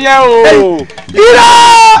àfúnyẹyẹ o.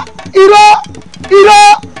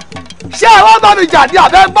 irọ́ ṣé àwọn bá mi jà ní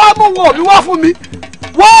àbẹ́ bá mú wọn mi wá fún mi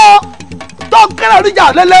wọ́n tó kẹ́rẹ́ oníjà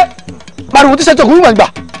lẹ́lẹ́. pariwo tí sẹ́tọ̀ ògún gbàgbà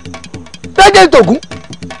méje tògún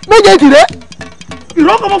méje tìrẹ́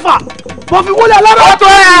ìrọ́kọ̀ mọ́ fà mo fi wọlé alára. ọ̀tọ̀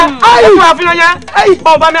ẹ̀ ẹ̀ fún àfihàn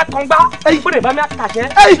bọ́ọ̀ bá mi kàn gbá bóde bá mi kàṣẹ́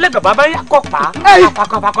lẹ́gbẹ̀ẹ́ bá mi kọ́ pa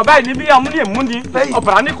àpàkọ̀ báyìí níbi amúni èmúni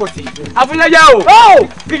ọ̀bàrà ní kò sí àfihàn yẹ o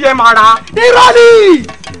kí yẹ máa ra. irọ́ ni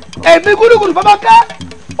èmi gúdúgúdú bàbá kẹ́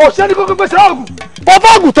òṣèlú kókó gbèsè ọ̀gùn bàbá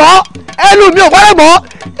ọ̀gùn tán ẹnu mi ò gbọ́dọ̀ mọ́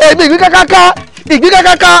èmi ìgbín kákáká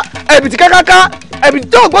ẹ̀bìtì kákáká ẹ̀bìtì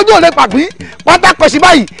tí ò gbójú ò lè pàgbín pátá kọ̀sí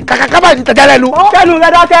báyìí kàkàká báyìí ti tẹ̀jẹ̀ lẹ́nu. kẹ́nu rẹ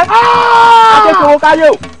dákẹ́ akẹ́kọ̀ọ́ káyé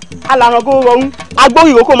o alàrán kó rọrùn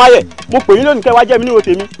agbóhùn ìrókò máyẹ̀ mo pè yín lónìí kẹwàá jẹ́ mi níwò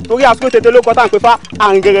tèmi torí àsìkò tètè ló kọ́ tá à ń pè fa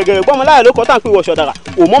àrùn gẹ̀rẹ̀gẹ̀rẹ̀ gbọ́mọ láyẹ̀ ló kọ́ tá à ń pè wọ̀ṣọ̀ dàrà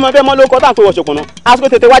òmọ́mọ bẹ́ẹ̀ mọ́ ló kọ́ tá à ń pè wọ̀ṣọ̀ pọ̀nà àsìkò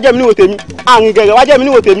tètè wá jẹ́ mi níwò tèmi àrùn gẹ̀rẹ̀ wá jẹ́ mi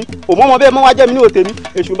níwò tèmi òmọ́mọ bẹ́ẹ̀ mọ́ wá jẹ́ mi níwò tèmi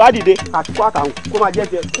èṣù bá dìde àtikọ́ àtàwọn kó máa jẹ́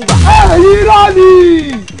tiẹ̀ kúgbà. irọ́ ni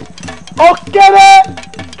ó kéré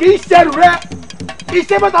kì í ṣẹlù rẹ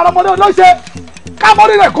iṣẹ́ mẹ́ta ọmọdé ọlọ́ṣẹ́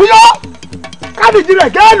kámọ́rí rẹ̀ kúyọ́ kábìjì rẹ̀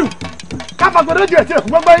gẹ́ẹ̀lù káfàgbọ́dọ̀ jẹ̀ tiẹ̀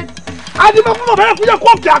fún gbẹ́gbẹ́ adimọ̀ fún bàbá rẹ̀ kúyọ́ kó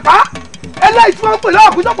kì àpá eléyìí tí wọ́n ń pè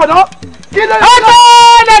lọ́wọ́ kújọ́ pọ̀ náà kí ló ń sọ. ọjọ́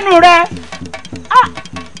lẹ́nu rẹ̀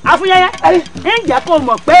àfúnyẹyẹ ń jẹ́ kó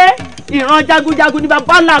mọ̀ pé ìran jagunjagun ní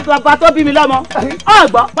bàbá ńlá bàbá tó bí mi lọ́mọ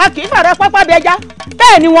ọ̀gbọ́n wọn kì í fọ̀rọ̀ pápá bí ẹja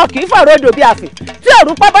bẹ́ẹ̀ ni wọn kì í fọ̀rọ̀ odò bí àfẹ́ tí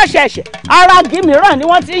òru pápá ṣẹ̀ṣẹ̀ ara gì mìíràn ni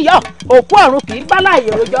wọ́n ti ń yọ òkú ọ̀run kì í bá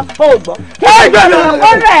láàyè rojọ́ ògbọ́n.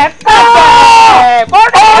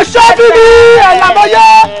 ọ̀ṣọ́bìnrin ẹ̀làmọ́yé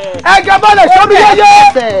ẹ̀gẹ́bọ̀lẹ̀ ṣọ́bìyẹ́yẹ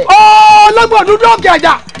ọlọ́gbọ̀n dúdú òkè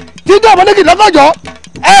àjà títí ọmọdékì lọ́gọ́jọ́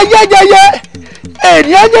ẹ̀yẹ́yẹyẹ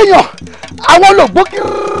ènìyàn yẹ̀yàn àwọn olùgbò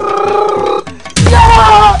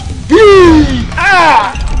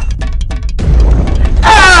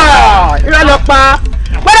ìrọ̀lọ́ pa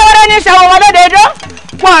wẹ́rẹ́wẹ́rẹ́ ní ìṣàwọ̀ wọn lóde Ẹdó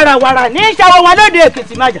wàràwàrà ní ìṣàwọ̀ wọn lóde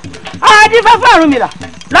Èkìtì májà adífẹ́fẹ́ Ọ̀rúnmìlà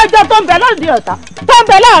lọ́jọ́ tó ń bẹ lóde Ọ̀tà tó ń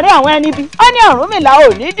bẹ láàrin àwọn ẹni bí ó ní Ọ̀rúnmìlà ò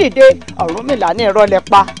ní dìde Ọ̀rúnmìlà ní ìrọ̀lẹ́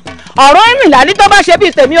pa Ọ̀rúnmìlà ní tó bá ṣe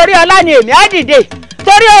bíi tèmi orí ọlá ni èmi á dìde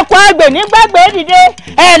torí ọkọ̀ àgbè nígbàgbé dìde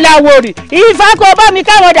ẹ̀làwòrì Ifá kó bá mi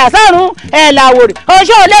káwọn dà sọ́run ẹ̀làwòrì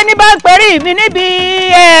oṣó olé ní bá ń perí mi níbi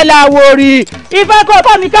ẹ̀làwòrì Ifá kó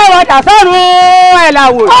bá mi káwọn dà sọ́run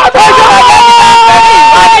ẹ̀làwòrì oṣó olé ní bá ń perí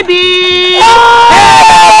mi níbi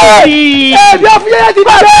ẹ̀bí ọ̀fìyẹ́ ti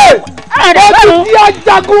bẹ̀rẹ̀ ẹ̀bí ti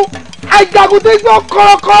ajagun tó gbọ́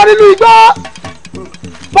kọ̀rọ̀kọ̀rọ̀ nínú igbó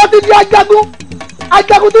bó ti di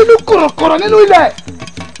ajagun tó ní kọ̀rọ̀kọ̀rọ̀ nínú ilẹ̀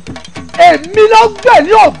èmi ló gbẹ̀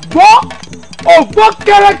ní ògbó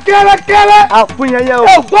kẹ́rẹ́kẹ́rẹ́kẹ́rẹ́. àfúnyẹyẹ o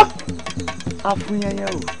ògbó. àfúnyẹyẹ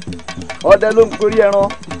o ọdẹ ló ń gorí ẹran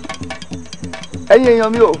ẹ̀yin èèyàn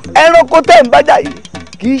mi o ẹranko tẹ́ ń bájà yìí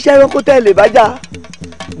kì í ṣe ẹranko tẹ́ lè bájà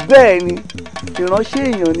bẹ́ẹ̀ ni ìránṣẹ́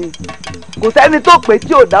èèyàn ni kò sẹ́ni tó pè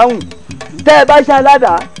tí ò dáhùn tẹ́ ẹ bá ṣe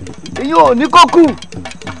aládàá ìyẹn ò ní kó kù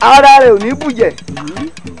ara rẹ̀ ò ní bùjẹ̀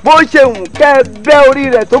bó ṣe wù kẹ́ bẹ́ orí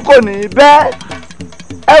rẹ̀ tó kò ní bẹ́.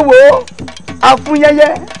 ẹ wo àfúnyẹyẹ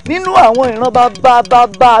nínú àwọn ìran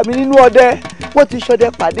bàbá mi nínú ọdẹ wọ́n ti ṣọdẹ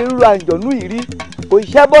pàdé rúru àǹjọ̀nú yìí rí kò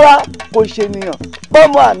ṣiṣẹ́ bọ́lá kò ṣènìyàn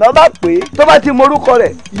bọ́mọ àná bá pè é tó bá ti morúkọ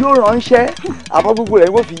rẹ̀ yóò ránṣẹ́ àmọ́ gbogbo rẹ̀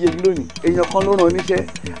wọ́n fi yé mi lónìí èèyàn kan ló rán oníṣẹ́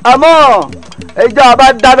àmọ́ ẹjọ́ àbá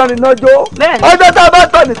dáná ní lọ́jọ́ ọjọ́ tá a bá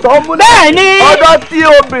tọ̀ nìtọ́ múlẹ̀ ọjọ́ tí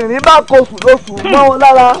obìnrin bá kóṣù lóṣù mọ́ wọn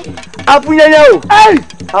lára àfúnyẹyẹ o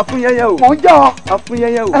àfúnyẹyẹ o mọ̀ ń jọ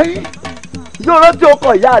àfúnyẹyẹ o yóò rántí ọkọ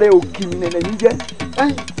ìyá rẹ̀ òkì nìyẹn ní jẹ́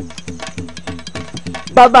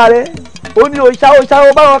bàbá rẹ̀ ó ní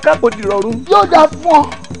oṣáwó báwọn kápò dìrọ̀rùn yóò dá fún ọ.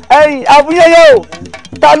 ẹ̀yin àfúnyẹyẹ o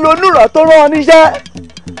ta ló nùrọ̀ tó rán ọ níṣẹ́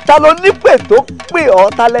ta ló nípè tó pè ọ́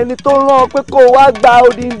ta lẹni tó rán ọ pé kó o wá gba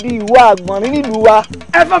odindi ìwọ àgbọ̀nrín nílùú wa.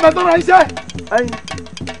 ẹ fẹ́ mi tó rán iṣẹ́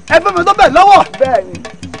ẹ fẹ́ mi tó bẹ̀ lọ́wọ́. bẹ́ẹ̀ni.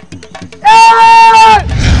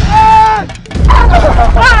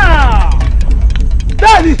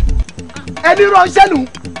 bẹ́ẹ̀ni ẹni rán iṣẹ́ nù.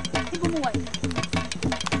 ibo mo wà yìí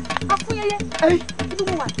àfúnyẹyẹ ibo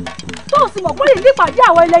mo wà yìí tó o sì mọ̀ pé lè nípàdé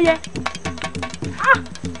àwọn ẹlẹ́yẹ.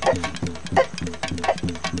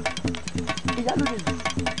 ìyálóde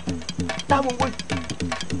táwọn wọ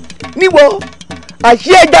níwọ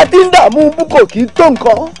àṣé ẹja tí ń dààmú búkò kì í tó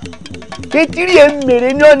nǹkan kétírí èmèrè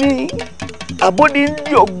ni ó ní àbódì ń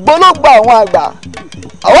di ògbólógbò àwọn àgbà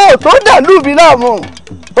àwọn ò tó dàlú mi láàmú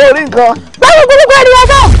orí nǹkan. báwo gbólógbò ẹni wá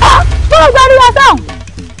sàn gbólógbò ẹni wá sàn.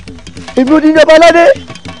 èmi ò ní ní ọba aládé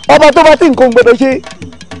ọba tó bá tí nǹkan gbọdọ̀ ṣe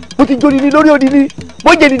mo ti jóni ní lórí òdìní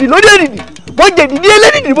mo jẹ dìdì lórí èdìdì mo jẹ dìdì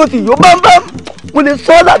ẹlẹ́dìdì mo sì yó bámbám mo lè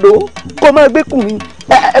sọ ọ́ làdó kó o máa gbé kùnrin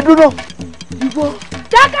ẹdún náà.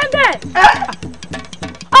 jákèjẹ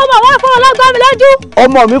ọmọ wa fọwọ́ lágbá mi lójú.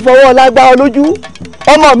 ọmọ mi fọwọ́ lágbá ọ lójú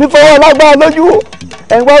ọmọ mi fọwọ́ lágbá ọ lójú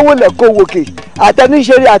ẹ̀ ń wá wọlé kó wòkè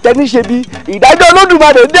àtẹniṣe àtẹniṣe bí ìdájọ́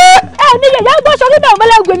Olódùmarè dé. ẹ ní yẹyẹ gbọ́ sọ níbẹ̀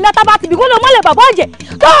òmẹlẹ́gbẹ̀ ní ataba tìbí kó ló mọ́lẹ̀ bàbá ọ̀jẹ̀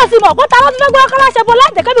tó o sì mọ̀ kó ta lọ́dún fẹ́gbẹ́ ọkọ̀ láṣẹ bọ́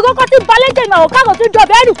láti kẹ́mi kọ́kọ́ tí ń balẹ̀ jẹ́ ìmọ̀ òkàgọ̀ tó jọ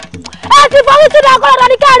bẹ́ẹ̀rù ẹ ti fọwọ́ sínú akọ́lọ́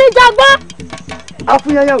dání káàrí jagbọ́.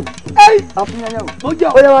 àfúnyẹyẹ o àfúnyẹyẹ o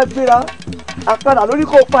ó yẹ wá gbéra àkàrà lórí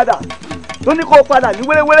kó padà ní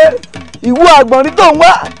wéréwéré ìwọ àgbọ̀nrín tó ń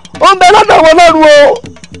wá ó ń bẹ lọ́dọ̀ wọn lọ́rùn o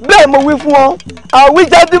bẹ́ẹ̀ mo wí fún ọ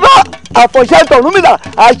àwíjẹ ti bá àfọ̀ṣẹ tọ̀rúnmìlà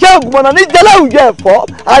àṣẹ ògùnmọ̀nà níjẹ́ láwùjọ ẹ̀fọ́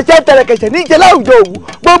àṣẹ tẹ̀rẹ̀kẹ̀ṣẹ̀ níjẹ́ láwùjọ òwú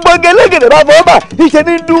gbogbo gẹlẹ́gẹ̀dẹ̀ bá fọwọ́ bà ìṣe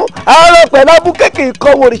ní dún àárọ̀ pẹ̀lú abúkékè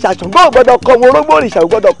kọ́ wo òrìṣà Ṣàngó ò gbọ́dọ̀ kọ́ wo orógbó òrìṣà ò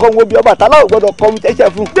gbọ́dọ̀ kọ́ wo bí Ọbàtálá ò gbọ́dọ̀ kọ́ wo tẹ́ṣẹ̀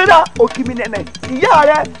fún. gbéra òkìmí nẹ̀nẹ̀ ìyá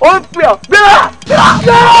rẹ ó ń pè ọ́ gbéra.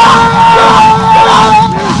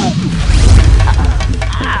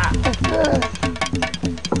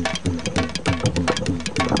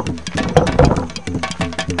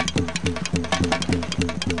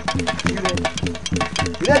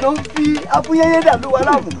 ìrẹ́ ló ń fi afúnyẹ́yẹ́ dà ló wà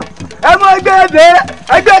láàmú. ẹ mọ ẹgbẹ́ kẹ̀dẹ̀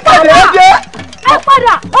ẹgbẹ́. ẹ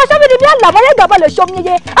padà ọṣẹ mi ni mi àlàmọ́ yẹn gbàgbọ́ lè ṣọ́ mi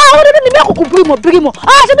yẹyẹ àwọn ọdún ni mi àkókò bírímọ̀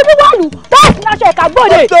ọṣẹ mi wà lù bẹ́ẹ̀ sì náà ṣe ẹ̀ka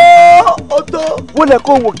gbọ́dẹ. ó tó wọ́n lẹ̀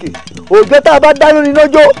kó wòkè òòjọ́ tá a bá dáná ní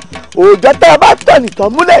lọ́jọ́ òòjọ́ tá a bá tọ̀ nìtàn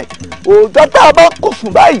múlẹ̀ òòjọ́ tá a bá kó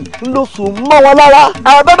sùn báyìí ń lo sùn mọ́ wọn lára.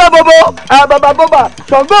 àbábá bọ́bà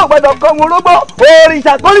Ṣàngó ò gbọ́dọ̀ kọ́ wọn orógbó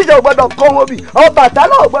òrìṣà kórìṣà ò gbọ́dọ̀ kọ́ wọn obì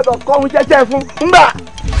Ọbàtálá ò gbọ́dọ̀ kọ́ wọn jẹ́jẹ́ fún ńgbà.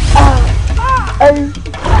 ẹyin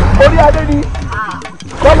orí adé ni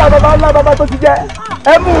kọ́lá bàbá tó ti jẹ́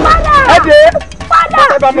ẹ mú ẹ dé. padà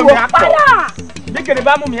bí kèrè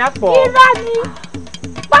bá mú mi á pọ̀. irọ́ ni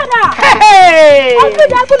padà ọdún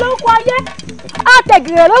ìdágbé ló ń kọ ayé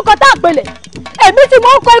àtẹ̀gìrì ló ń kọ tá à pèlè èmi tí mo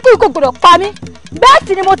ń kọ ikú gbọ́dọ̀ pa mí bẹ́ẹ̀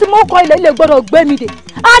sì ni mo ti mú kọ ilẹ̀ gbọ́dọ̀ gbé mi dè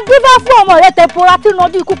adúfẹ́ fún ọmọ rẹ tẹ̀fọ́ra tí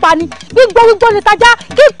ìrànjú ikú pa ni gbígbó ni tajá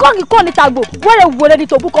kíkọ́ ni tàgbò wẹ́rẹ́ ni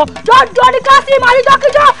tòbúkọ dandan ni ká sí máa ní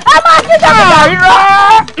dọ́kíjọ́ ẹ máa sí dọ́kíjọ́.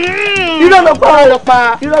 irọ́ ló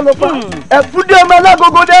pa ẹ̀fúndé ọmọ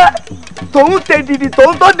alágogo dé tòun tẹ dìdì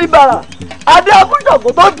tòun tó di bàrà adé abújọ̀kọ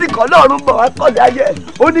tó ti kọ́ lọ́rùn bọ̀ wá kọ́lé ayé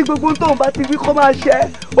ó ní gbogbo tóun bá ti wí kó máa ṣe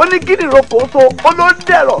ó ní kí nìrokò tó ó ló ń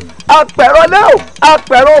dẹ̀rọ̀ apẹ̀rọ̀ lẹ́wọ̀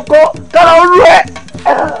apẹ̀rọ̀ oko kára olú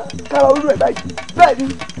ẹ̀ báyìí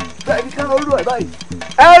bẹ́ẹ̀ ni kára olú ẹ̀ báyìí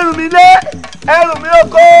ẹrù mi lé ẹrù mi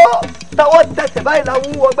oko táwọn tẹ̀sẹ̀ báyìí làwọn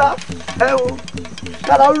ń wọgbá ẹrù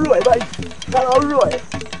kára olú ẹ̀ báyìí kára olú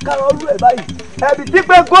ẹ̀ báyìí ẹ̀bì tí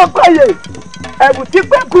pé kú ọ̀páyè ẹ̀bù tí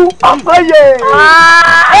pé kú ọ̀páyè.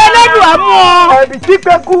 ẹlẹ́dùn àmú ọ. ẹ̀bì tí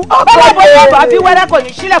pé kú ọ̀páyè. bọ́lá bọ́lá bàbá bí wẹ́rẹ́ kò ní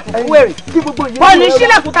sílẹ̀kùn fún wèrè kò ní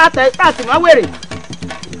sílẹ̀kùn tá a sì má wèrè.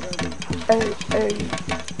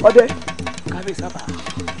 ọdẹ kábíyèsí àbá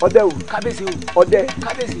ọdẹ o kábíyèsí o ọdẹ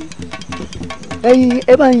kábíyèsí. ẹ̀yin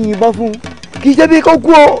ẹ bá yìnbọn fún kì í ṣe bí kó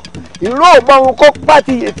kú o ìró ọgbọ́n kó pa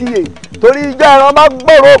tiyetiye torí ìjọ ẹran bá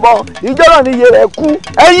gbòòrò bọ̀ ìjọ náà ni iye rẹ̀ kú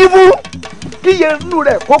ẹyin fún kí iye inú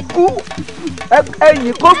rẹ̀ kó kú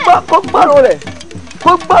ẹyin kó gbọ́rọ̀ rẹ̀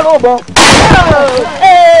kó gbọ́rọ̀ bọ̀.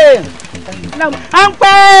 à ń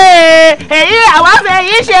pẹ́ èyí àwọn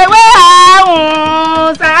fèyí ṣe wé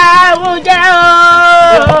àrùn sáàrùn jẹ́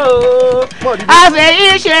o àfèyí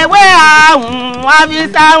ṣe wé àrùn àfi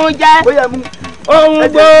sáàrùn jẹ́ ohun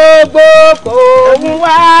gbogbo kò ń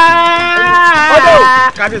wá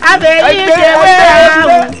àfèyí ṣe wé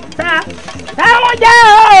àrùn sáàrùn jẹ́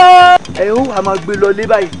o. ẹ̀hún a máa gbé lọ lé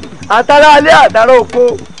báyìí àtàrà alẹ́ àtàrà oko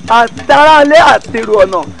àtàrà alẹ́ àtèrò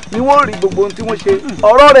ọ̀nà ni wọ́n rí gbogbo ohun tí wọ́n ṣe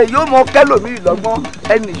ọ̀rọ̀ rẹ̀ yóò mọ kẹ́lòmíì lọ́gbọ́n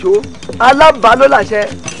ẹnìṣó alábàálòlàṣẹ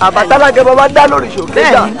àbátálágẹ bàbá dá lórí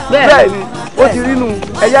ìṣòkèjà bẹ́ẹ̀ ni ó ti rí nu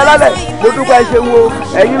ẹ̀yin alálẹ̀ mo dúpẹ́ ẹ ṣeun o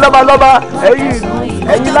ẹ̀yin lọ́balọ́ba ẹ̀yin ìlú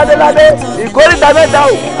ẹ̀yin ládéládé ìkórìtà mẹ́ta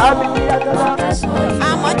o.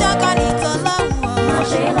 àmọ́jọ́ kan ní tọ́lọ́hùn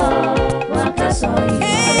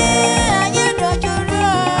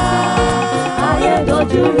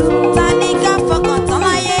tani ká fọkàn tán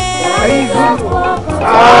láyé.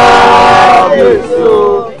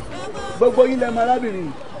 gbogbo yín lẹ́mọ arábìnrin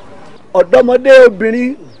ọ̀dọ́mọdé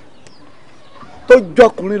obìnrin tó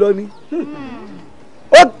jọkùnrin lọ ni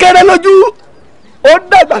ó kéré lójú ó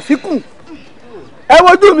dàgbà síkùn ẹ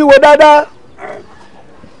wojú mi wò dáadáa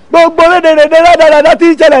gbogbo rédèrèdè rádaràdá tí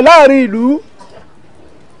ń ṣẹlẹ̀ láàrin ìlú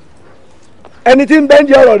ẹni tí ń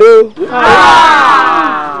bẹ́ńdì ọ̀rọ̀ rẹ o.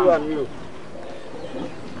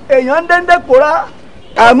 èèyàn ń déndé pòórá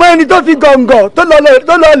àmọ́ ẹni tó fi gọ̀ǹgọ̀ tó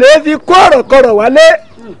lọ lè fi kó ọ̀rọ̀ kọ̀rọ̀ wálé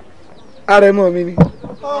àrẹ̀mọ mi ni.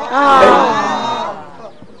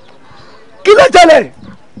 kí ló ṣẹlẹ̀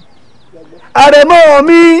àrẹ̀mọ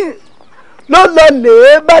mi ló lọ lè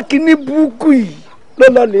bá kíní búkú yìí ló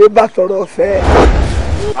lọ lè bá sọ̀rọ̀ ọ̀fẹ́.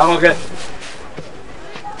 àwọn kẹ.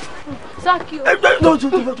 sákì o.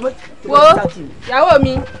 wo ìyàwó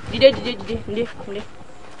mi dìde.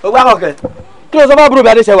 o gbá kọ̀kẹ́ kí ló sọ fún àbúrò mi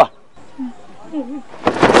Adéṣẹwà.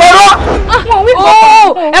 sọ̀rọ̀.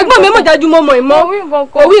 ẹ̀gbọ́n mi mọ̀ jájú mọ́ ìmọ̀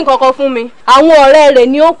kò wí nǹkan kan fún mi àwọn ọ̀rẹ́ rẹ̀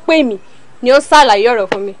ni ó pè mí ni ó ṣàlàyé ọ̀rọ̀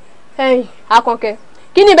fún mi. Akànkẹ́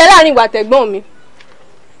kí ni ibẹ̀ láàrin ìwà tẹ̀gbọ́n mi.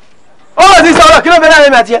 ó lọ sí sọ̀rọ̀ kí ló bẹ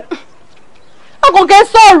láàrin mi àti ẹ. Akànkẹ́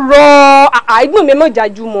sọ̀rọ̀ ẹ̀gbọ́n mi mọ̀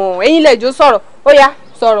jájú mọ́ ẹ̀yin lẹ́jọ́ sọ̀rọ̀ ó yá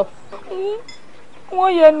sọ̀rọ̀.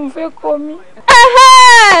 wọ́n yẹnu fẹ́ kọ mi.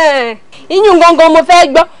 iyún gangan mo fẹ́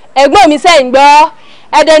gbọ́ ẹ̀gbọ́n mi sẹ́yìn gbọ́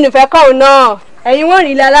ẹ̀dẹ́nu fẹ́ kọ́ òun náà ẹ̀yin wọ́n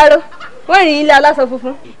rí ilé aláró wọ́n rí ilé aláṣọ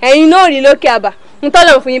funfun ẹ̀yin náà rí lókè àbà ń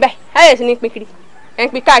tọ́lọ̀ fún yín báyìí ayẹ̀ sí ní pín kiri ẹ̀ ń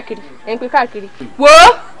pín káàkiri wo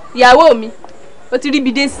ìyàwó mi o ti rí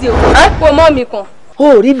ibi dé sí o kó mọ́ mi kàn. o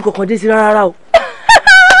ò rí ibi kankan dé sí rárá o.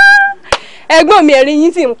 ẹ̀gbọ́n mi ẹ̀rín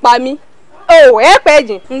yín sì ń pa mí o ẹ̀ pẹ́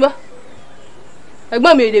jìn ń gbọ́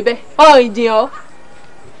ẹ̀gbọ́n mi ò dé bẹ́ẹ̀ ọ̀rìn jìn ọ́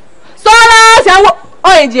sọ́ra ṣàwọ̀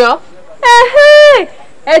ọ̀rìn jìn ọ́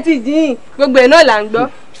ẹ ti jìn gbogbo ẹ̀ náà là ń gbọ́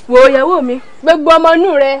wo ìyàwó mi gbogbo ọmọ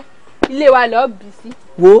inú rẹ ilé wa lọ́ọ́ bì sí.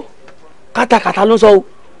 wo kátàkátà ló sọ o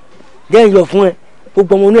jẹ́ ìyọ̀ fún ẹ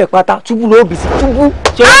gbogbo ọmọ inú ẹ̀ pátá túbú ló bì sí túbú.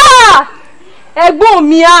 ẹ̀gbọ́n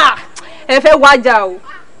mi ẹ fẹ́ wájà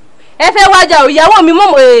o ìyàwó mi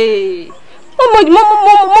mọ̀mọ́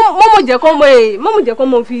jẹ́ kó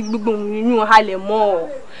mọ̀ fi gbogbo ìyún halẹ̀ mọ́ ọ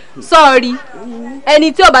sọ́ọ̀rì ẹni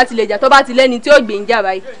tí ó bá ti lè jà tó bá ti lẹ́ni tí ó gbé ń jà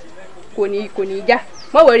báyìí kò ní í jà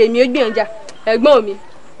mọ̀wẹ̀rẹ̀ mi ó gbé ń jà ẹ̀gbọ́n mi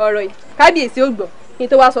ọ̀rọ̀ yìí kábíyèsí ó gbọ́ kí n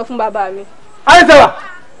tó wá sọ fún bàbá mi. Adéṣẹwà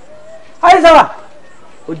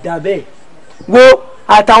ó dà bẹ́ẹ̀ wo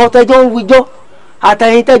àtàwọn tẹjọ́ ń wíjọ́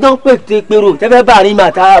àtàyìn tẹjọ́ ń pètè pèrò tẹ́fẹ́ bá àárín mi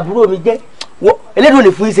àtàrà àbúrò mi jẹ́ wo elédùn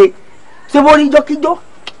lè fún yín ṣe ṣé mo rí ijọ́kíjọ́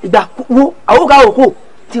ìgbà wo àwòká òkò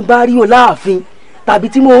tí n bá rí o láàfin tàbí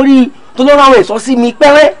tí mo rí tó lọ́rọ̀ àwọn ẹ̀ṣọ́ sí mi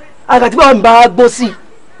pẹ́rẹ́ àgbà tí bàbá mi bá gbọ́ sí i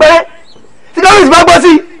pẹ́rẹ́ tí káwé sì bá gbọ́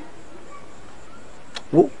sí i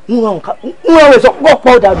wo ń ra àwọn ẹ̀ṣọ́ pọ̀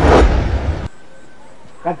pọ̀ dàbí.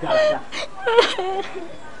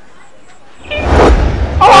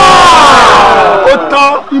 ó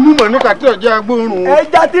tán imú mọ̀ nípa tí ọjà gbóòórùn.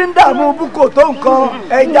 ẹja tí ń dààmú búkò tó nǹkan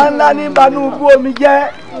ẹja ńlá ní banú bú omi jẹ́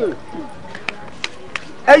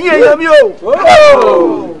ẹ̀yin èèyàn mi o.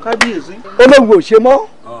 kábíyèsí. olóhùn ò ṣe mọ́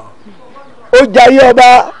ó jayé ọba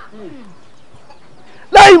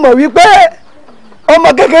láì mọ̀ wípé ọmọ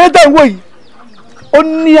kékeré tó ń wò yìí ó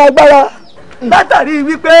ní agbára látàrí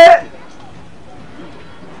wípé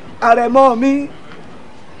àrẹ̀mọ mi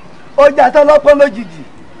ó jà tọ́lọ́pọ́ lójijì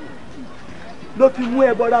ló fi mú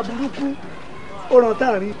ẹbọra burúkú ó ràn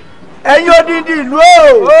táàrin ẹ̀yin odindi ìlú o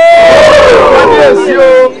kábíyèsí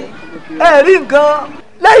o ẹ rí nǹkan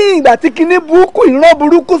lẹ́yìn ìgbà tí kinní burúkú ìran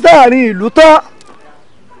burúkú sáàrin ìlú tán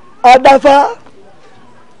adáfá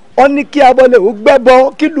ó ní kí abọ́lẹ̀ ó gbẹ́bọ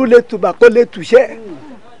kí ìlú lè tùbà kó lè tùṣẹ́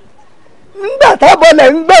nígbà tábọ́lẹ̀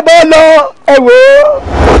ń gbẹ́bọ lọ ẹ wò ó.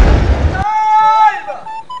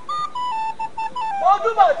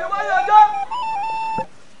 ojúbà tí wọ́n yọjọ́.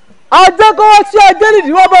 ajẹ́ kó wá sí ajé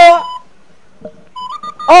nìdí wọ́n bọ́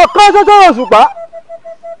ọ̀kan ṣoṣo Òṣùpá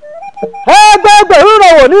ẹgbẹgbẹ̀rún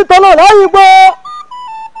ìràwọ̀ ní tọ́lọ̀ láyé gbọ́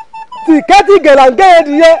tìkẹ́tì gẹ̀làǹgẹ̀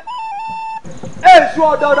ẹ̀dìyẹ èṣù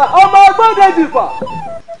ọ̀dọ̀dà ọmọ agbọ́dẹ jìfà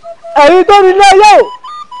ẹ̀yin tó nílé ayé o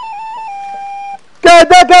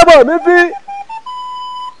kẹ́ẹ̀dẹ́kẹ́bọ̀ mi fi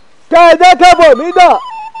kẹ́ẹ̀dẹ́kẹ́bọ̀ mi dà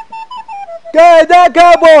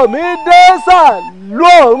kẹ́ẹ̀dẹ́kẹ́bọ̀ mi dé sàlú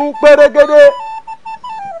ọ̀run pérégedé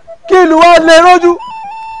kí ìlú wa lè rójú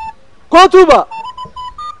kó túbà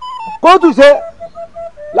kó tùṣe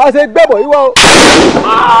láṣẹ gbẹ̀bọ̀ yíwá o.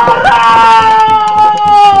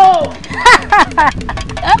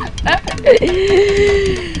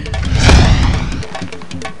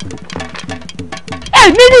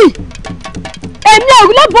 èmi ni èmi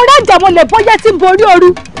òrùn ló borí àjàmọ̀lẹ̀ bọ́yẹ́ tí ń borí ooru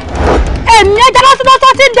èmi ẹja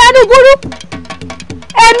lọ́sọ́lọ́sọ́ tí ń dẹnu gúrú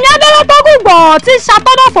èmi abẹ́rẹ́ tó gùn gbọ̀n tí ń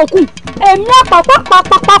ṣàtọ́nà fòkù èmi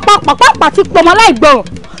àpapàpàpàpàpàpàpà tí pọ̀mọ́ láì gbọ̀ràn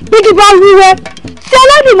bígi bá wúwẹ́ tí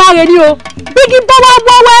Olódùmarè ni o bígi bá wá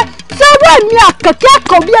wọ́wẹ́ tí ọwọ́ èmi àkàkẹ́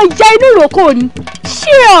àkàn bí ẹja inú ìrókò ni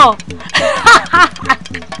ṣíọ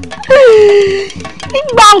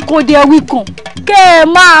nígbà ń kò dé wí kàn kẹ́ ẹ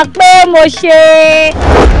máa pé mo ṣe.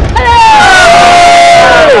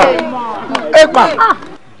 ẹ pa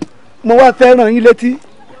mo wá fẹ́ ràn yín létí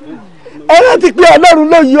ẹ rántí pé Ọlọ́run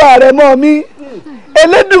ló yọ àrẹ̀mọ mi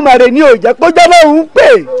Elédùmarè ni ò jẹ́ kójọ́ lọ́hùn pè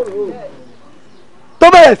tó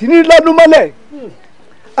bẹ̀rẹ̀ sí ní lọ́dún mọ́lẹ̀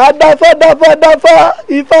adáfádáfádáfá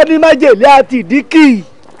ifá ní májèlé àti ìdíkì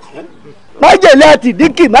májèlé àti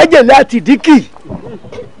ìdíkì májèlé àti ìdíkì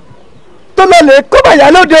tó lọ lè kó bá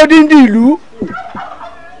ìyálóde odindi ìlú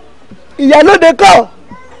ìyálóde kọ́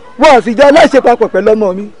wọ́n sì jọ láṣẹ papọ̀ pẹ̀lú ọmọ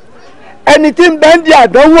mi ẹni tí ń bẹ́ ń di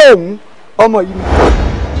àdánwò ọ̀hún ọmọ yìí ni.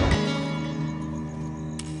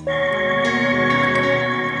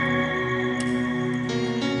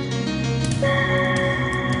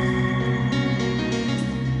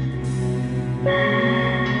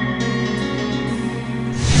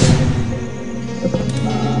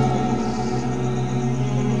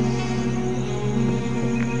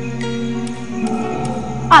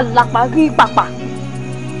 alàpàgírí pàpà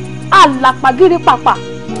alàpàgírí pàpà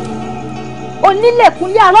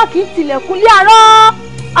onílẹ̀kùnlé arọ́ kì í tilẹ̀kùnlé arọ́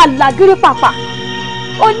alàgírí pàpà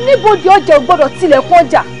oníbodè ọjà ò gbọ́dọ̀ tilẹ̀kùn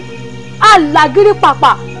ọjà alàgírí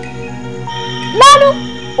pàpà lánú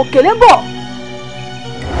òkèlè bọ̀.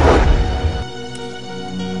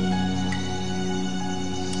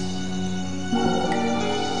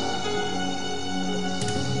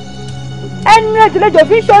 ẹnu ejòlejò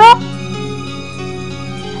fi ń ṣòro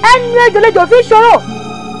ẹnu ejòlejò fi ń ṣòro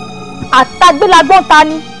àtagbélagbọ́n ta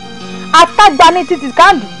ni àtagbà ní títí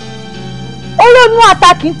káàdì olóònú ata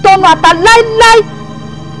kì í tọ́nu ata láíláí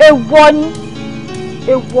èèwọ̀ ni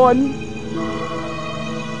èèwọ̀ ni.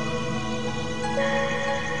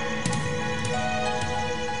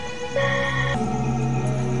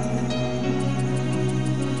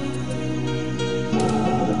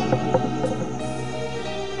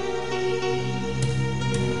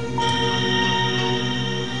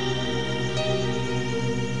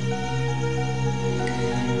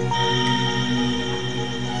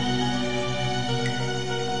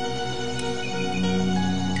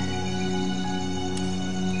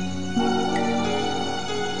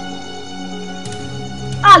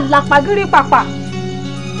 alàpàgírí pàpà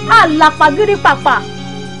alàpàgírí pàpà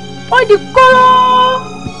ó di kóró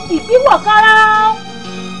ìbíwọ̀ kára.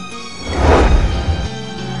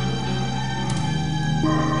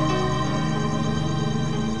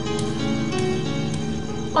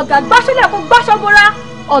 ọ̀gá gbáṣọ́lẹ̀ kó gbáṣọ́ bora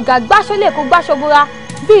ọ̀gá gbáṣọ́lẹ̀ kó gbáṣọ́ bora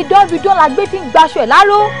bí idán la gbé fi ń gbaṣọ ẹ̀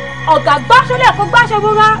láró ọ̀gá gbáṣọ́lẹ̀ kó gbáṣọ́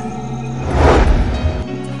bora.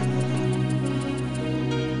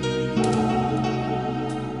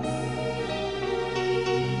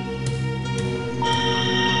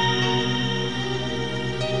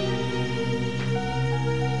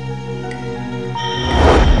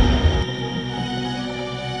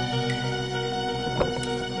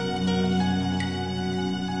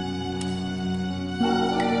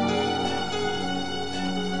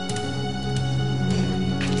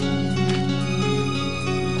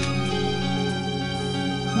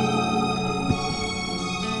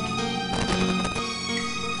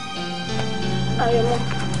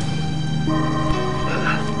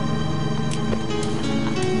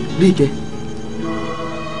 Bíkẹ́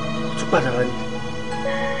tún padà wá ní.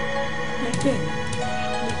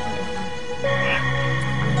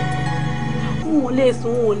 n ò lè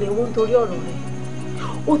sùn n ò lè wọ́n nítorí ọ̀rọ̀ rẹ̀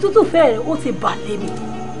òtútù fẹ́rẹ̀ ó ti bà lé mi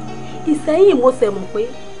ìsẹ́yìn mo ṣẹ̀ mọ̀ pé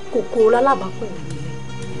kòkòrò lálábàápẹ̀ mi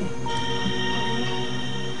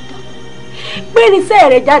gbé irinṣẹ́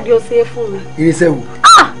rẹ̀ jáde ó ṣe é fún mi. irinṣẹ́ wo.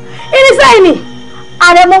 irinṣẹ́ yìí ni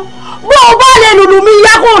Àrẹ̀mọ bó o bá lè lùlù mi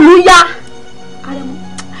yá kó lù yá Àrẹ̀mọ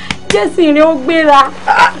jésì rẹ̀ ó gbéra.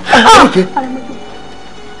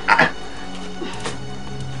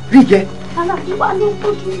 rí jẹ. aláàbíwá ló ń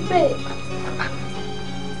bójú bẹ́ẹ̀.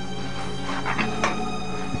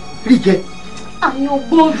 rí jẹ. àyàn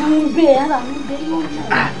gbójú bẹ́ẹ̀ ara mi bẹ́ẹ̀ yóò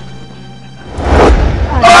yá.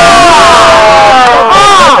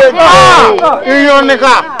 Iyán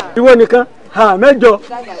nìkan. Ìwọ nìkan. Mẹ́jọ.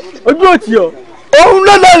 Ojú òtí ọ. Òun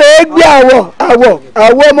ló lọ lè gbé àwọ̀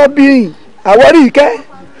ọmọbìnrin àwọ̀ rí ìkẹ́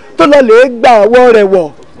tó lọ lè gba àwọ̀ rẹ̀ wọ̀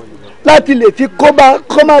láti lè fi kó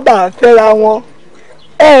má bàa fẹ́ra wọn.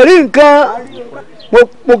 Ẹ̀rí nǹkan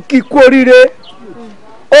mo kí kú oríire.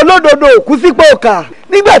 Olódodo òkú sípò ọ̀kà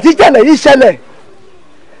nígbà tí ìṣẹ̀lẹ̀ yìí ṣẹlẹ̀.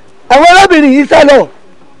 Àwọn arábìnrin yìí sá lọ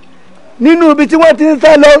nínú ibi tí wọ́n ti ń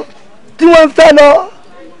sá lọ tí wọ́n ń sá lọ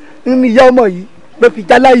ní ìyá ọmọ yìí ló fi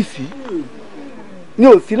já láìsí ni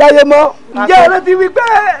ò sí láyé mọ́. ǹjẹ́ ẹ rántí wípé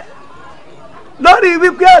lórí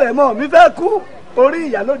wípé Àrẹ̀mọ mi fẹ́ kú orí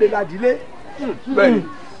ìyálóde ládìlé. bẹ́ẹ̀ni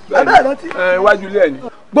abẹ́ rántí. iwájú ilé ẹ̀ ni.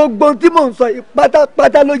 gbogbo tí mò ń sọ yìí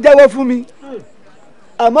pátápátá ló jẹ́wọ́ fún mi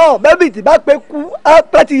àmọ́ bẹ́bí tí bá pé kú á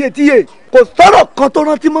pẹ́ tiyetiye kò sọ̀rọ̀ kan tó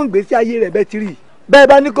rántí mọ́ ń gbèsè ayé rẹ̀ bẹ́ẹ̀ ti rí bẹ́ẹ̀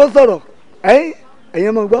bá ní kó sọ̀rọ̀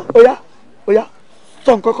ẹ̀yin mọ̀ gbọ́ óyá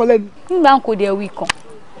sọ nǹkan kan lẹ́nu. nígbà kò dé wí kan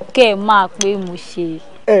kẹ́ ẹ máa pé mo ṣe.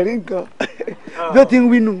 ẹ̀rí nǹkan bí ó ti ń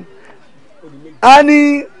wínú a ní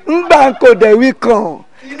ngbà kò dé wí kan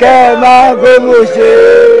kẹ́ ẹ máa pé mo ṣe.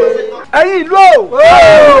 ẹ̀yin ìlú o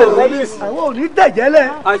àwọn ò ní tẹ̀jẹ́lẹ̀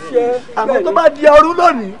àmọ́ tó bá di ọrú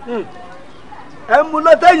lónìí ẹ mú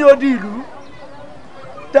lọ sẹ́yìn odi ìlú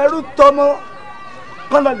tẹrú tọmọ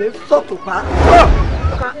kọ́nà lè sọ̀tò pa.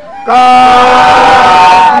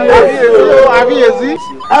 Kábíyèsí.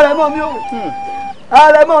 Àrẹ̀mọ mi o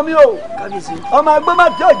Àrẹ̀mọ mi o ọmọ agbó má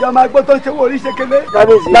tí ọjọ́ ọmọ agbó tó ń ṣe wo orí ṣe kélé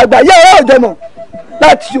làgbà yẹ ọ̀rọ̀ ọ̀jọ̀ mọ̀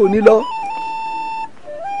láti òní lọ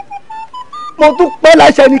mo tún pẹ́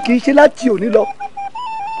láṣẹ ni kì í ṣe láti òní lọ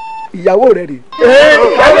ìyàwó rẹ̀ rè.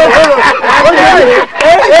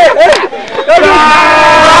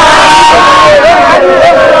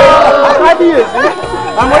 Kábíyèsí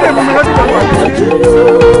àwọn ọdẹ mímú lọ́dún tó wà.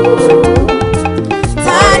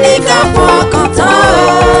 Ta ni ká fọkàn tán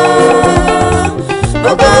o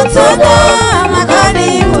gbogbo tó dá àmàkọ́ni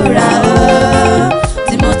ìwúra o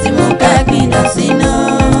tìmùtìmù kẹ́gbìn lọ sínú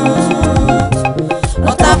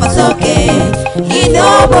ọ̀tá fàsókè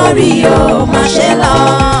ìdóborí o má ṣe lọ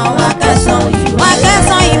wá kẹsàn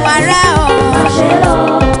ìwà rẹ o má ṣe lọ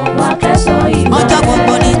wá kẹsàn ìwà rẹ ọjọ́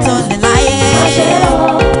gbogbo ní tòlẹ̀ láyé má ṣe lọ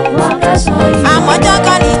wá kẹsàn ìwà rẹ àmọ́jọ́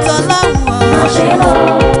kan ní tòlọ́hùn o má ṣe lọ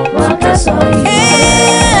wá kẹsàn ìwà rẹ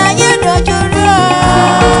ayé dojúrú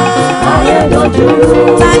o ayé dojúrú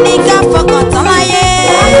ta ni ká fọkàn tán láyé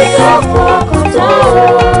ta ni ká fọkàn tán o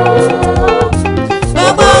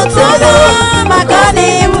gbogbo tó lọ màkà ní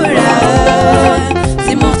ìwúra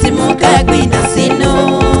tìmùtìmù kẹ́gbìn dà sínú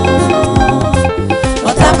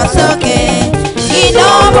ọ̀tá fàsókè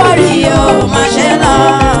ìdánwòrì o má ṣe lọ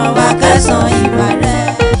wá kẹsàn ìwà rẹ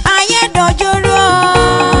ayé dojúrú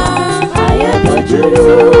o ayé dojúrú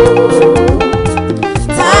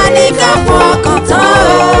ta ni ká fọkàn tán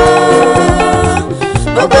o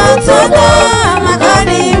gbogbo tó lọ màkà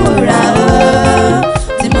ní ìwúra o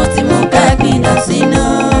tìmùtìmù kẹ́gbìn dà sínú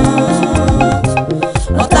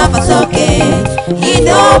ọ̀tá fàsókè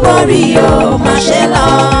ìdánwòrì o má ṣe lọ.